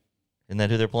 right? Isn't that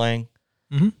who they're playing?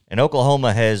 Mm-hmm. And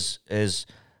Oklahoma has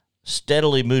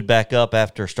steadily moved back up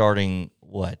after starting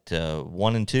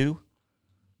 1-2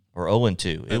 or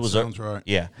 0-2. That sounds right.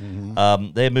 Yeah,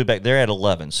 they have moved back. They're at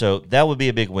 11, so that would be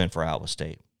a big win for Iowa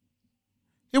State.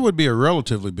 It would be a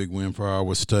relatively big win for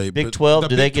Iowa State. Big 12,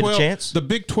 do they get a chance? The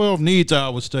Big 12 needs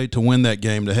Iowa State to win that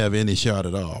game to have any shot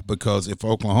at all, because if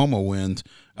Oklahoma wins,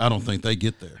 I don't think they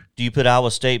get there. Do you put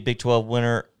Iowa State Big 12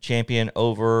 winner champion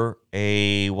over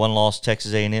a one-loss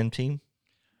Texas A&M team?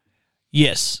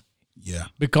 Yes. Yeah.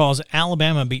 Because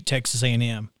Alabama beat Texas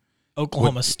A&M.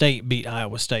 Oklahoma State beat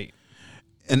Iowa State.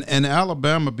 And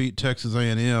Alabama beat Texas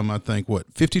A&M, I think,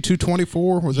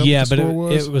 52-24? Was that yeah, what the but score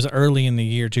was? It was early in the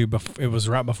year, too. It was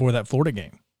right before that Florida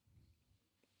game.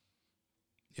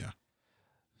 Yeah.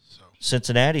 So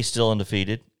Cincinnati's still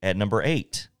undefeated at number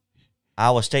 8.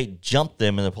 Iowa State jumped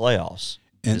them in the playoffs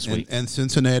this week. And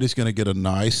Cincinnati's going to get a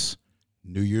nice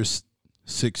New Year's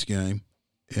 6 game,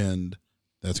 and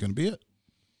that's going to be it.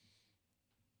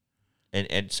 And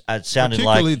it sounded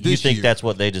like you think that's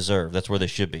what they deserve. That's where they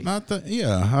should be.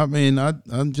 I mean,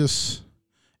 I'm just,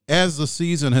 as the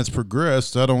season has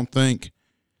progressed, I think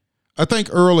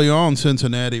early on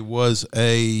Cincinnati was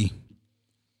a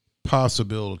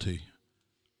possibility.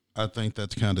 I think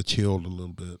that's kind of chilled a little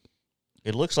bit.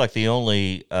 It looks like the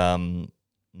only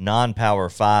non-Power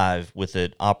 5 with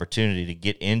an opportunity to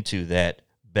get into that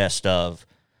best of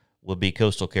would be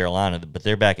Coastal Carolina, but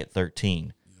they're back at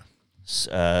 13.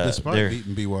 Despite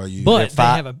beating BYU. But they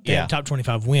have a top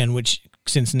 25 win, which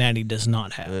Cincinnati does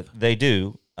not have. They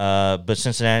do, but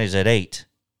Cincinnati's at 8.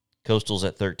 Coastal's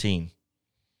at 13.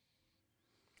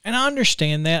 And I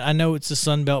understand that. I know it's the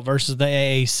Sun Belt versus the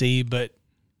AAC, but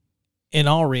in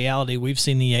all reality, we've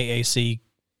seen the AAC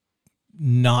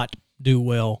not do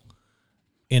well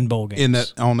in bowl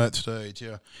games. On that stage,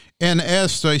 yeah. And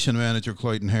as station manager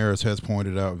Clayton Harris has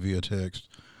pointed out via text,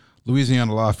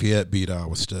 Louisiana Lafayette beat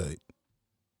Iowa State.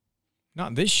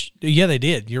 Not this. Yeah, they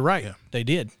did. You're right. Yeah. They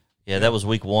did. Yeah, that was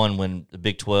week 1 when the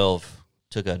Big 12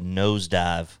 took a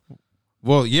nosedive.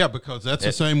 Well, yeah, because that's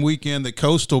the same weekend that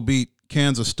Coastal beat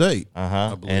Kansas State.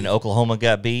 And Oklahoma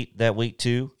got beat that week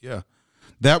too. Yeah.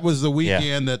 That was the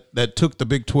weekend that took the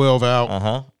Big 12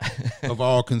 out of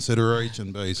all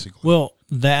consideration, basically. Well,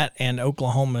 that and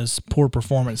Oklahoma's poor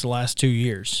performance the last 2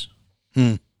 years.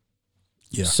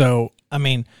 Yeah. So, I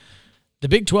mean, the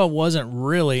Big 12 wasn't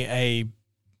really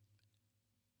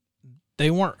they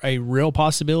weren't a real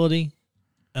possibility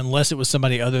unless it was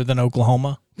somebody other than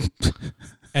Oklahoma.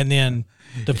 And then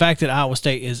the fact that Iowa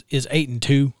State is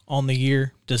 8-2 on the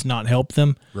year does not help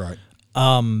them. Right.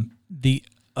 The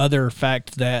other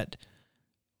fact that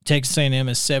Texas A&M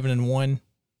is 7-1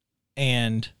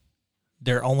 and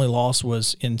their only loss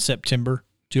was in September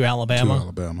to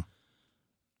Alabama.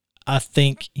 I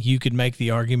think you could make the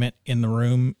argument in the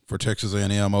room for Texas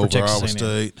A&M over Iowa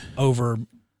State, over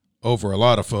a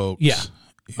lot of folks. Yeah.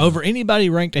 Over anybody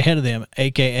ranked ahead of them,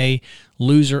 a.k.a.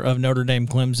 loser of Notre Dame,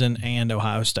 Clemson, and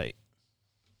Ohio State.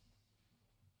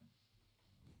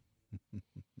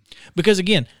 Because,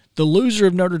 again, the loser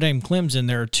of Notre Dame, Clemson,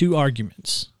 there are two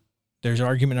arguments. There's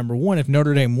argument number one. If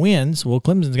Notre Dame wins, well,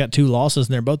 Clemson's got 2 losses,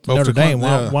 and they're both Notre Dame.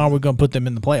 Why are we going to put them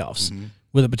in the playoffs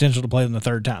with the potential to play them the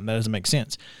third time? That doesn't make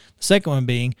sense. The second one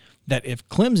being that if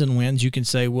Clemson wins, you can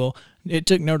say, well, it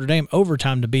took Notre Dame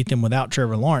overtime to beat them without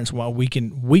Trevor Lawrence. Well, we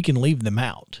can leave them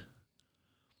out.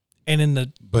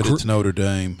 And but it's Notre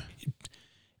Dame.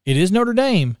 It is Notre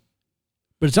Dame,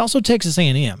 but it's also Texas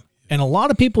A&M. And a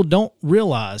lot of people don't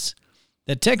realize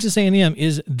that Texas A&M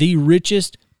is the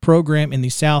richest program in the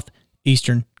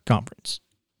Southeastern Conference.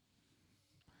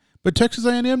 But Texas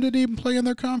A&M didn't even play in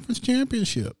their conference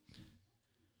championship.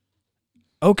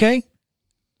 Okay.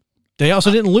 They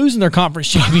also didn't lose in their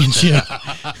conference championship.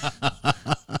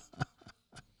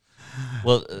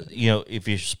 Well, if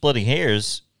you're splitting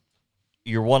hairs,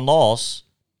 your one loss,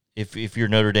 if you're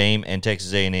Notre Dame and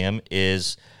Texas A&M,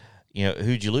 is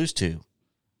who'd you lose to?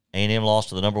 A&M lost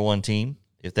to the number 1 team,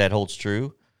 if that holds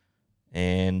true,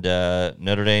 and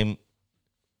Notre Dame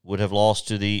would have lost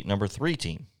to the number 3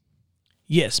 team.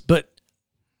 Yes, but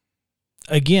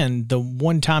again, the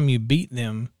one time you beat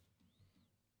them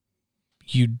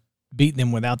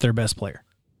without their best player.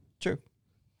 True.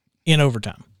 In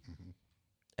overtime.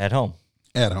 At home.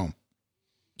 At home.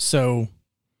 So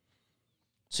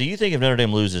you think if Notre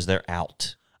Dame loses, they're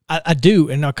out? I do,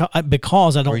 and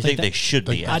because I don't or you think they should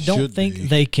be out? I don't think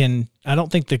they can. I don't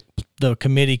think the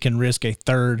committee can risk a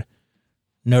third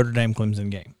Notre Dame Clemson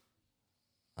game.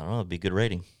 I don't know. It'd be a good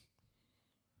rating.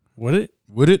 Would it?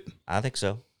 Would it? I think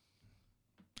so.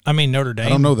 I mean, Notre Dame. I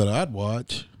don't know that I'd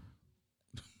watch.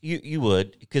 You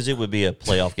would, because it would be a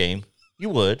playoff game.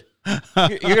 You would.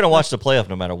 You're going to watch the playoff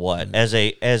no matter what. As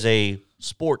a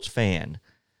sports fan,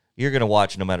 you're going to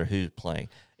watch no matter who's playing.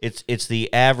 It's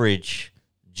the average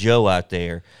Joe out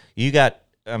there. You got,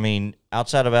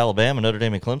 outside of Alabama, Notre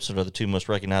Dame and Clemson are the 2 most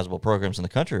recognizable programs in the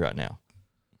country right now.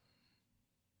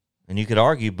 And you could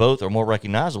argue both are more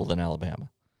recognizable than Alabama.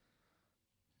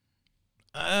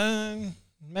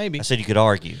 Maybe. I said you could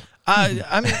argue.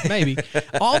 Maybe.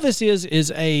 All this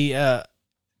is a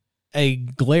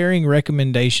glaring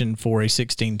recommendation for a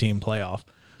 16-team playoff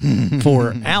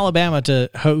for Alabama to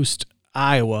host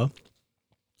Iowa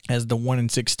as the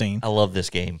 1-16. I love this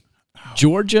game.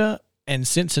 Georgia and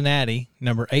Cincinnati,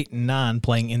 number 8 and 9,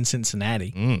 playing in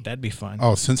Cincinnati. That'd be fun.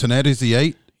 Oh, Cincinnati's the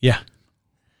 8? Yeah.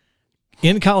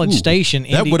 In College Station.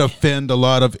 That would offend a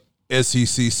lot of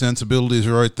SEC sensibilities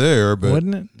right there. But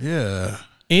wouldn't it? Yeah.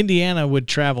 Indiana would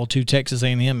travel to Texas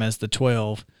A&M as the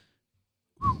 12.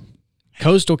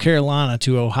 Coastal Carolina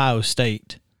to Ohio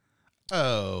State.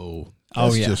 That's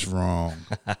just wrong.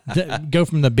 Go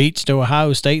from the beach to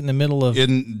Ohio State in the middle of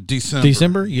in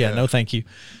December. Yeah, no thank you.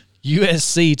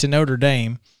 USC to Notre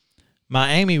Dame.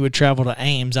 Miami would travel to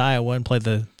Ames, Iowa, and play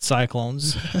the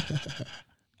Cyclones.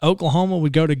 Oklahoma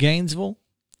would go to Gainesville,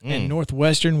 and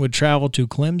Northwestern would travel to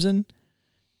Clemson.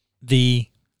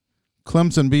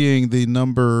 Clemson being the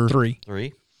number 3.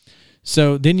 3.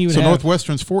 So then you would have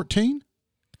Northwestern's 14?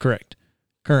 Correct.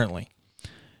 Currently.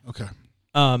 Okay.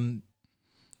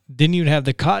 Then you'd have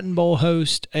the Cotton Bowl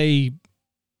host a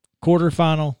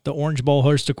quarterfinal, the Orange Bowl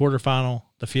host a quarterfinal,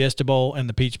 the Fiesta Bowl, and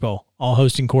the Peach Bowl, all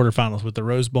hosting quarterfinals with the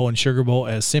Rose Bowl and Sugar Bowl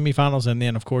as semifinals, and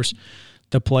then, of course,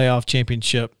 the playoff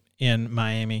championship in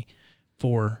Miami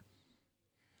for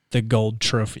the gold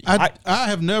trophy. I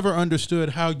have never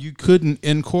understood how you couldn't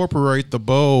incorporate the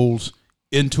bowls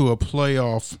into a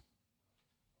playoff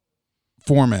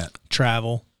format.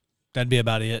 Travel. That'd be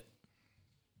about it.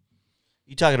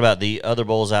 You talking about the other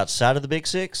bowls outside of the Big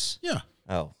Six? Yeah.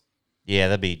 Oh, yeah,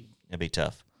 that'd be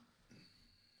tough.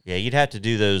 Yeah, you'd have to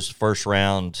do those first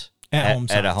round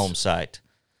at a home site.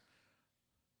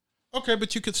 Okay,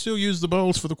 but you could still use the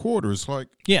bowls for the quarters, like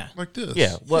this.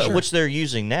 Yeah, which they're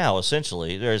using now.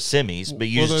 Essentially, they're semis, but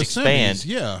you just expand. Semis,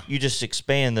 yeah, you just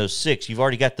expand those 6. You've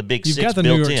already got the Big Six. You've got the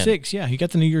built New York in. 6. Yeah, you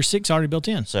got the New York 6 already built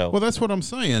in. So, well, that's what I'm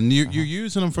saying. You're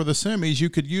using them for the semis. You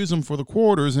could use them for the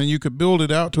quarters, and you could build it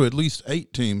out to at least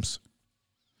 8 teams.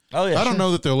 Oh yeah, I don't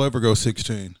know that they'll ever go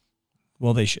 16.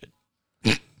 Well, they should,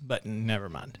 but never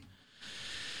mind.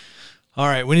 All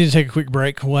right, we need to take a quick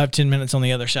break. We'll have 10 minutes on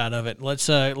the other side of it. Let's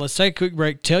take a quick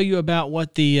break, tell you about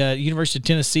what the University of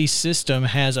Tennessee system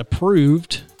has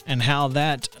approved and how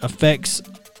that affects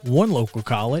one local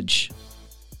college.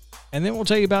 And then we'll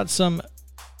tell you about some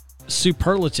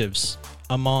superlatives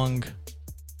among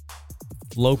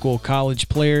local college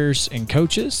players and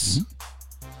coaches.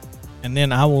 Mm-hmm. And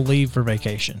then I will leave for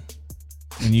vacation,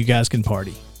 and you guys can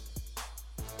party.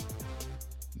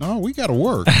 No, we got to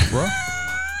work, bro.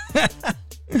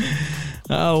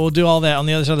 We'll do all that on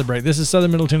the other side of the break. This is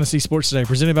Southern Middle Tennessee Sports Today,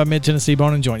 presented by Mid-Tennessee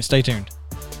Bone and Joint. Stay tuned.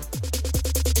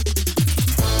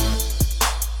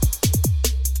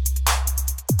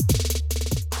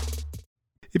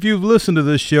 If you've listened to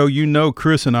this show, you know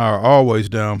Chris and I are always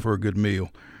down for a good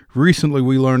meal. Recently,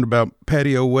 we learned about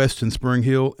Patio West in Spring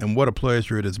Hill, and what a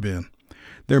pleasure it has been.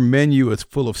 Their menu is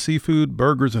full of seafood,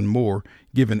 burgers, and more,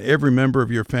 giving every member of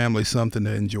your family something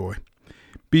to enjoy.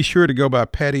 Be sure to go by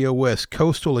Patio West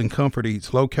Coastal and Comfort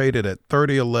Eats, located at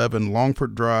 3011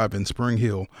 Longford Drive in Spring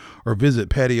Hill, or visit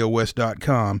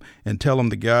PatioWest.com and tell them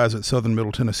the guys at Southern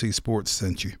Middle Tennessee Sports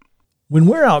sent you. When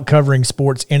we're out covering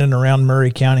sports in and around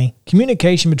Maury County,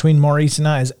 communication between Maurice and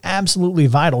I is absolutely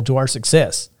vital to our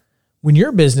success. When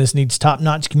your business needs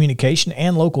top-notch communication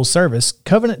and local service,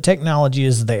 Covenant Technology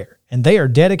is there, and they are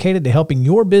dedicated to helping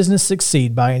your business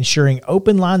succeed by ensuring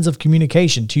open lines of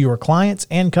communication to your clients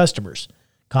and customers.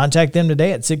 Contact them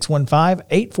today at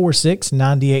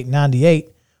 615-846-9898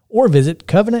 or visit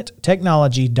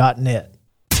covenanttechnology.net.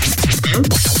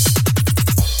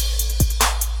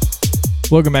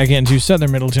 Welcome back into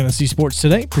Southern Middle Tennessee Sports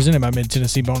Today, presented by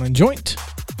Mid-Tennessee Bone and Joint.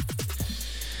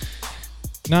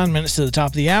 9 minutes to the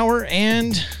top of the hour,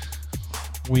 and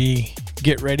we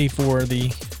get ready for the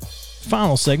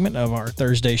final segment of our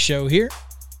Thursday show here.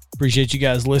 Appreciate you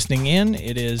guys listening in.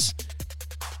 It is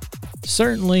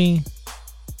certainly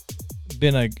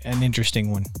been an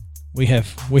interesting one. We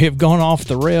have gone off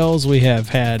the rails. We have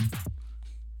had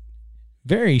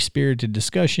very spirited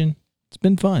discussion. It's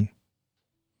been fun.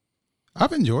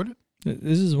 I've enjoyed it.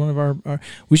 This is one of our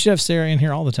we should have Sarah in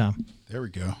here all the time. There we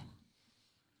go.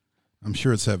 I'm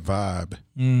sure it's that vibe.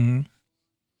 Mm-hmm.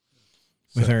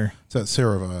 With her. It's that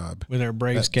Sarah vibe. With her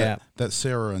Braves cap. That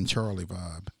Sarah and Charlie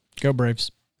vibe. Go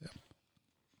Braves.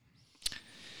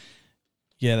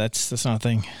 Yeah, that's not a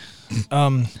thing.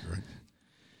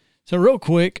 So real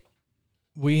quick,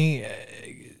 we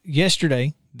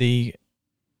yesterday the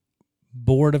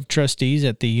Board of Trustees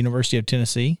at the University of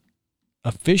Tennessee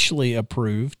officially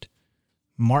approved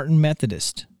Martin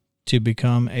Methodist to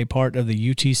become a part of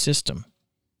the UT system.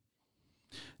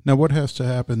 Now, what has to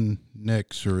happen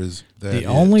next, or is that the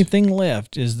only thing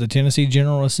left is the Tennessee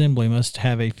General Assembly must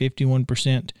have a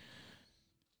 51%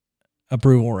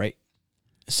 approval rate.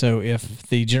 So if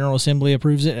the General Assembly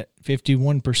approves it at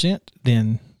 51%,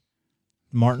 then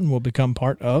Martin will become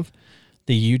part of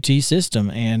the UT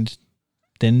system and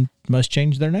then must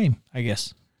change their name, I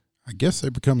guess. I guess they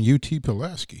become UT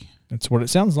Pulaski. That's what it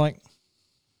sounds like.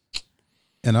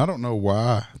 And I don't know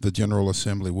why the General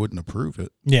Assembly wouldn't approve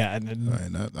it. Yeah.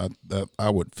 I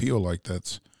would feel like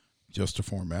that's just a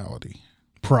formality.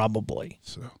 Probably.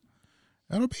 So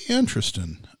that'll be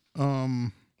interesting.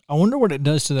 I wonder what it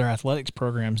does to their athletics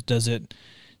programs. Does it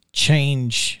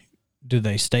change? Do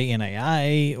they stay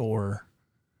NAIA or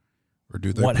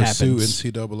do they what pursue happens?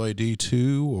 NCAA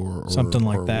D2 or something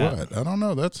like that? What? I don't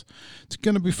know. It's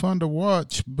going to be fun to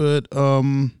watch, but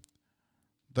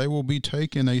they will be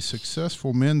taking a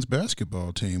successful men's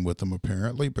basketball team with them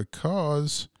apparently,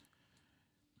 because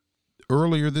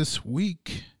earlier this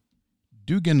week,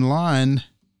 Dugan Line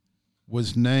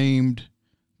was named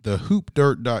the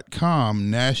HoopDirt.com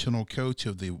National Coach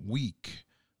of the Week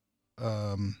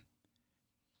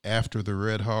after the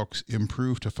Red Hawks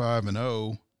improved to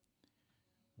 5-0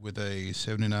 with a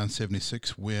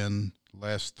 79-76 win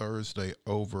last Thursday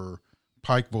over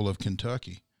Pikeville of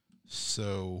Kentucky.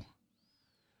 So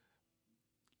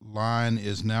Line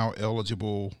is now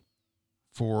eligible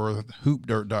for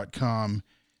HoopDirt.com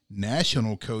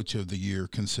National Coach of the Year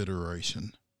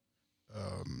consideration.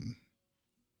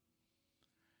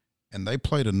 And they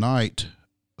played tonight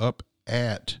up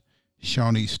at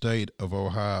Shawnee State of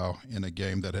Ohio in a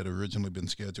game that had originally been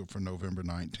scheduled for November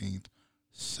 19th.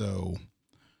 So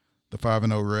the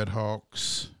 5-0 Red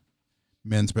Hawks,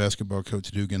 men's basketball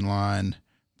coach Dugan Line,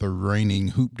 the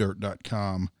reigning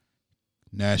HoopDirt.com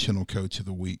National Coach of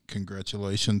the Week.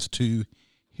 Congratulations to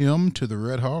him, to the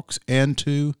Red Hawks, and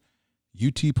to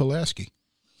UT Pulaski.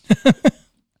 I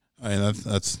mean,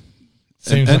 that's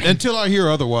until I hear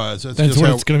otherwise. That's what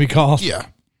it's going to be called. Yeah.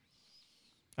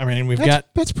 I mean,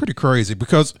 that's pretty crazy,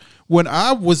 because when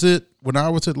I was at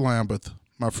Lambeth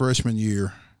my freshman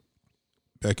year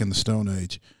back in the Stone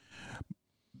Age,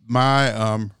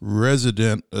 my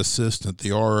resident assistant,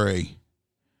 the RA,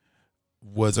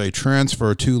 was a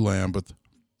transfer to Lambeth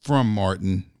from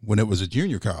Martin when it was a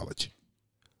junior college.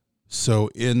 So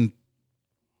in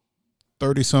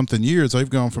 30-something years, they've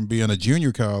gone from being a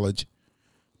junior college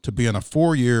to being a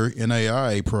 4-year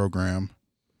NAIA program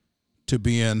to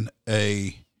being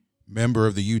a member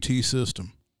of the UT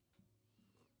system.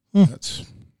 It's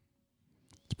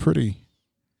pretty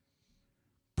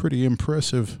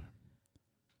impressive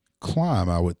climb,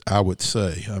 I would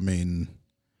say. I mean,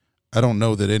 I don't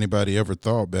know that anybody ever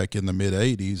thought back in the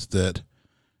mid-'80s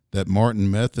that Martin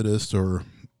Methodist or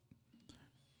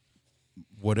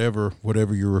whatever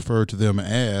you refer to them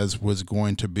as was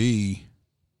going to be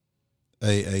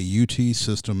a UT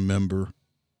system member.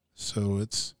 So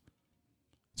it's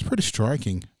pretty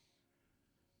striking.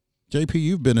 JP,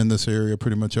 you've been in this area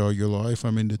pretty much all your life.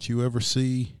 I mean, did you ever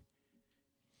see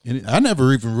any? I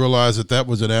never even realized that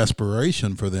was an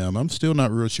aspiration for them. I'm still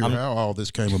not real sure how all this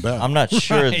came about. I'm not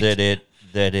sure that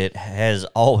it has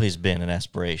always been an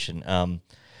aspiration.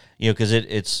 Because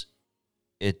it's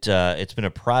been a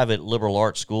private liberal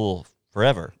arts school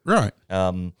forever, right?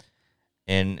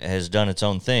 And has done its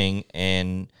own thing.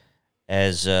 And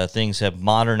as things have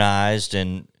modernized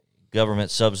and government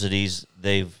subsidies,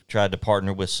 they've tried to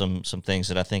partner with some things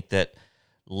that I think that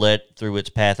led through its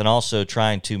path, and also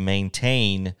trying to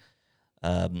maintain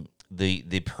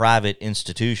the private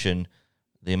institution,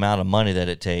 the amount of money that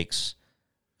it takes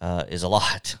is a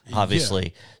lot, obviously.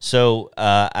 Yeah. So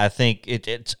I think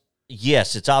it's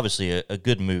obviously a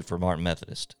good move for Martin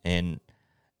Methodist, and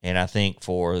I think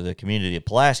for the community of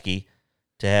Pulaski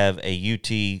to have a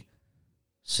UT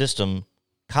system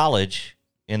college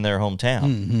in their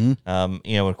hometown.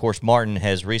 Mm-hmm. Of course, Martin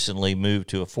has recently moved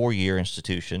to a 4-year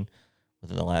institution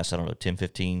within the last, 10,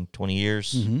 15, 20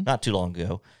 years, not too long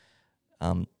ago.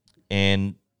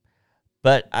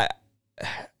 But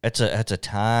it's a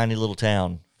tiny little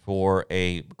town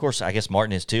of course, I guess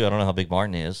Martin is too. I don't know how big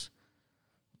Martin is.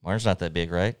 Martin's not that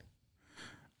big, right?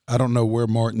 I don't know where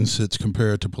Martin sits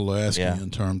compared to Pulaski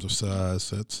in terms of size.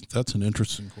 That's an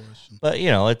interesting question. But,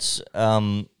 it's,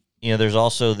 there's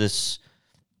also this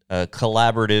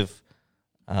collaborative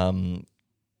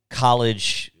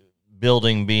college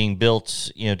building being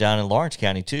built, down in Lawrence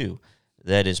County too,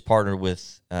 that is partnered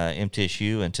with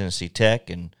MTSU and Tennessee Tech,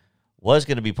 and was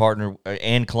going to be partnered,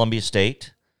 and Columbia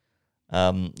State,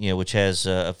 which has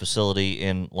a facility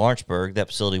in Lawrenceburg. That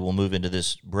facility will move into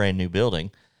this brand new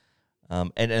building.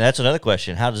 And that's another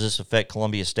question. How does this affect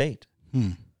Columbia State?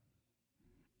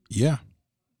 Yeah.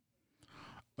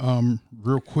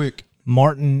 Real quick.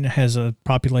 Martin has a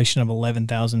population of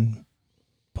 11,000,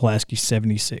 Pulaski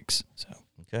 76.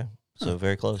 So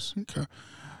very close. Okay.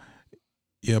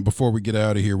 Yeah, before we get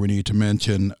out of here, we need to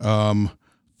mention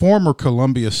former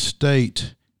Columbia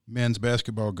State men's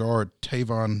basketball guard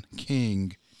Tavon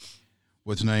King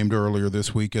was named earlier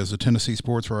this week as the Tennessee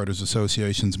Sports Writers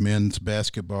Association's Men's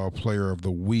Basketball Player of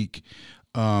the Week.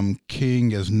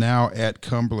 King is now at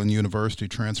Cumberland University,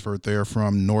 transferred there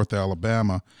from North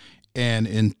Alabama, and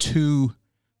in 2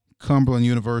 Cumberland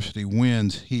University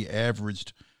wins, he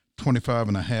averaged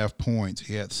 25.5 points.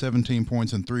 He had 17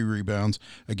 points and 3 rebounds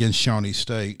against Shawnee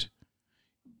State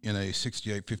in a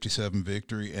 68-57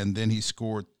 victory, and then he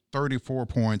scored 34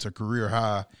 points, a career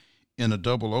high, in a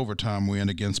double overtime win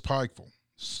against Pikeville.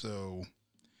 So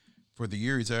for the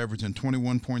year, he's averaging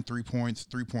 21.3 points,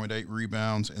 3.8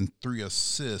 rebounds, and 3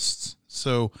 assists.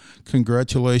 So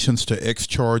congratulations to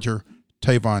ex-Charger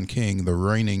Tavon King, the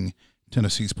reigning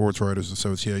Tennessee Sports Writers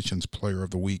Association's Player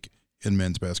of the Week in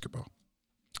men's basketball.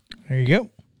 There you go.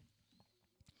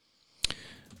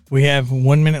 We have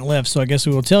 1 minute left, so I guess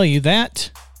we will tell you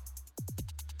that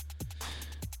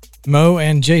Mo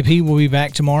and JP will be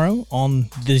back tomorrow on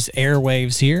these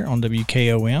airwaves here on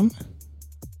WKOM.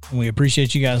 And we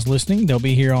appreciate you guys listening. They'll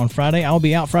be here on Friday. I'll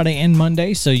be out Friday and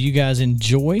Monday, so you guys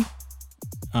enjoy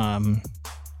having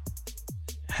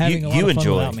a lot of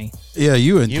fun without me. Yeah,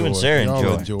 you enjoy. You and Sarah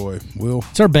enjoy.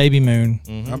 It's our baby moon.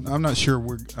 Mm-hmm. I'm not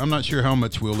sure. I'm not sure how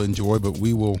much we'll enjoy, but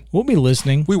we will. We'll be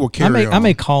listening. We will carry on. I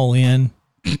may call in,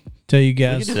 tell you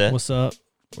guys what's up.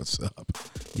 What's up?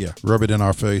 Yeah, rub it in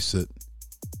our face that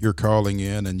you're calling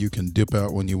in, and you can dip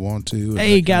out when you want to.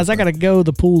 Hey guys, I gotta go.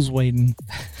 The pool's waiting.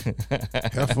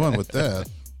 Have fun with that.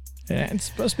 Yeah, it's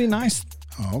supposed to be nice.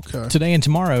 Oh, okay. Today and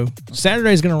tomorrow.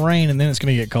 Saturday's going to rain, and then it's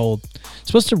going to get cold. It's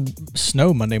supposed to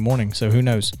snow Monday morning, so who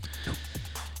knows?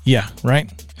 Yeah, right?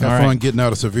 Have fun getting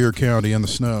out of Sevier County in the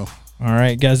snow. All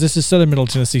right, guys, this is Southern Middle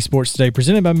Tennessee Sports Today,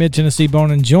 presented by Mid-Tennessee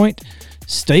Bone and Joint.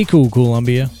 Stay cool,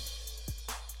 Columbia.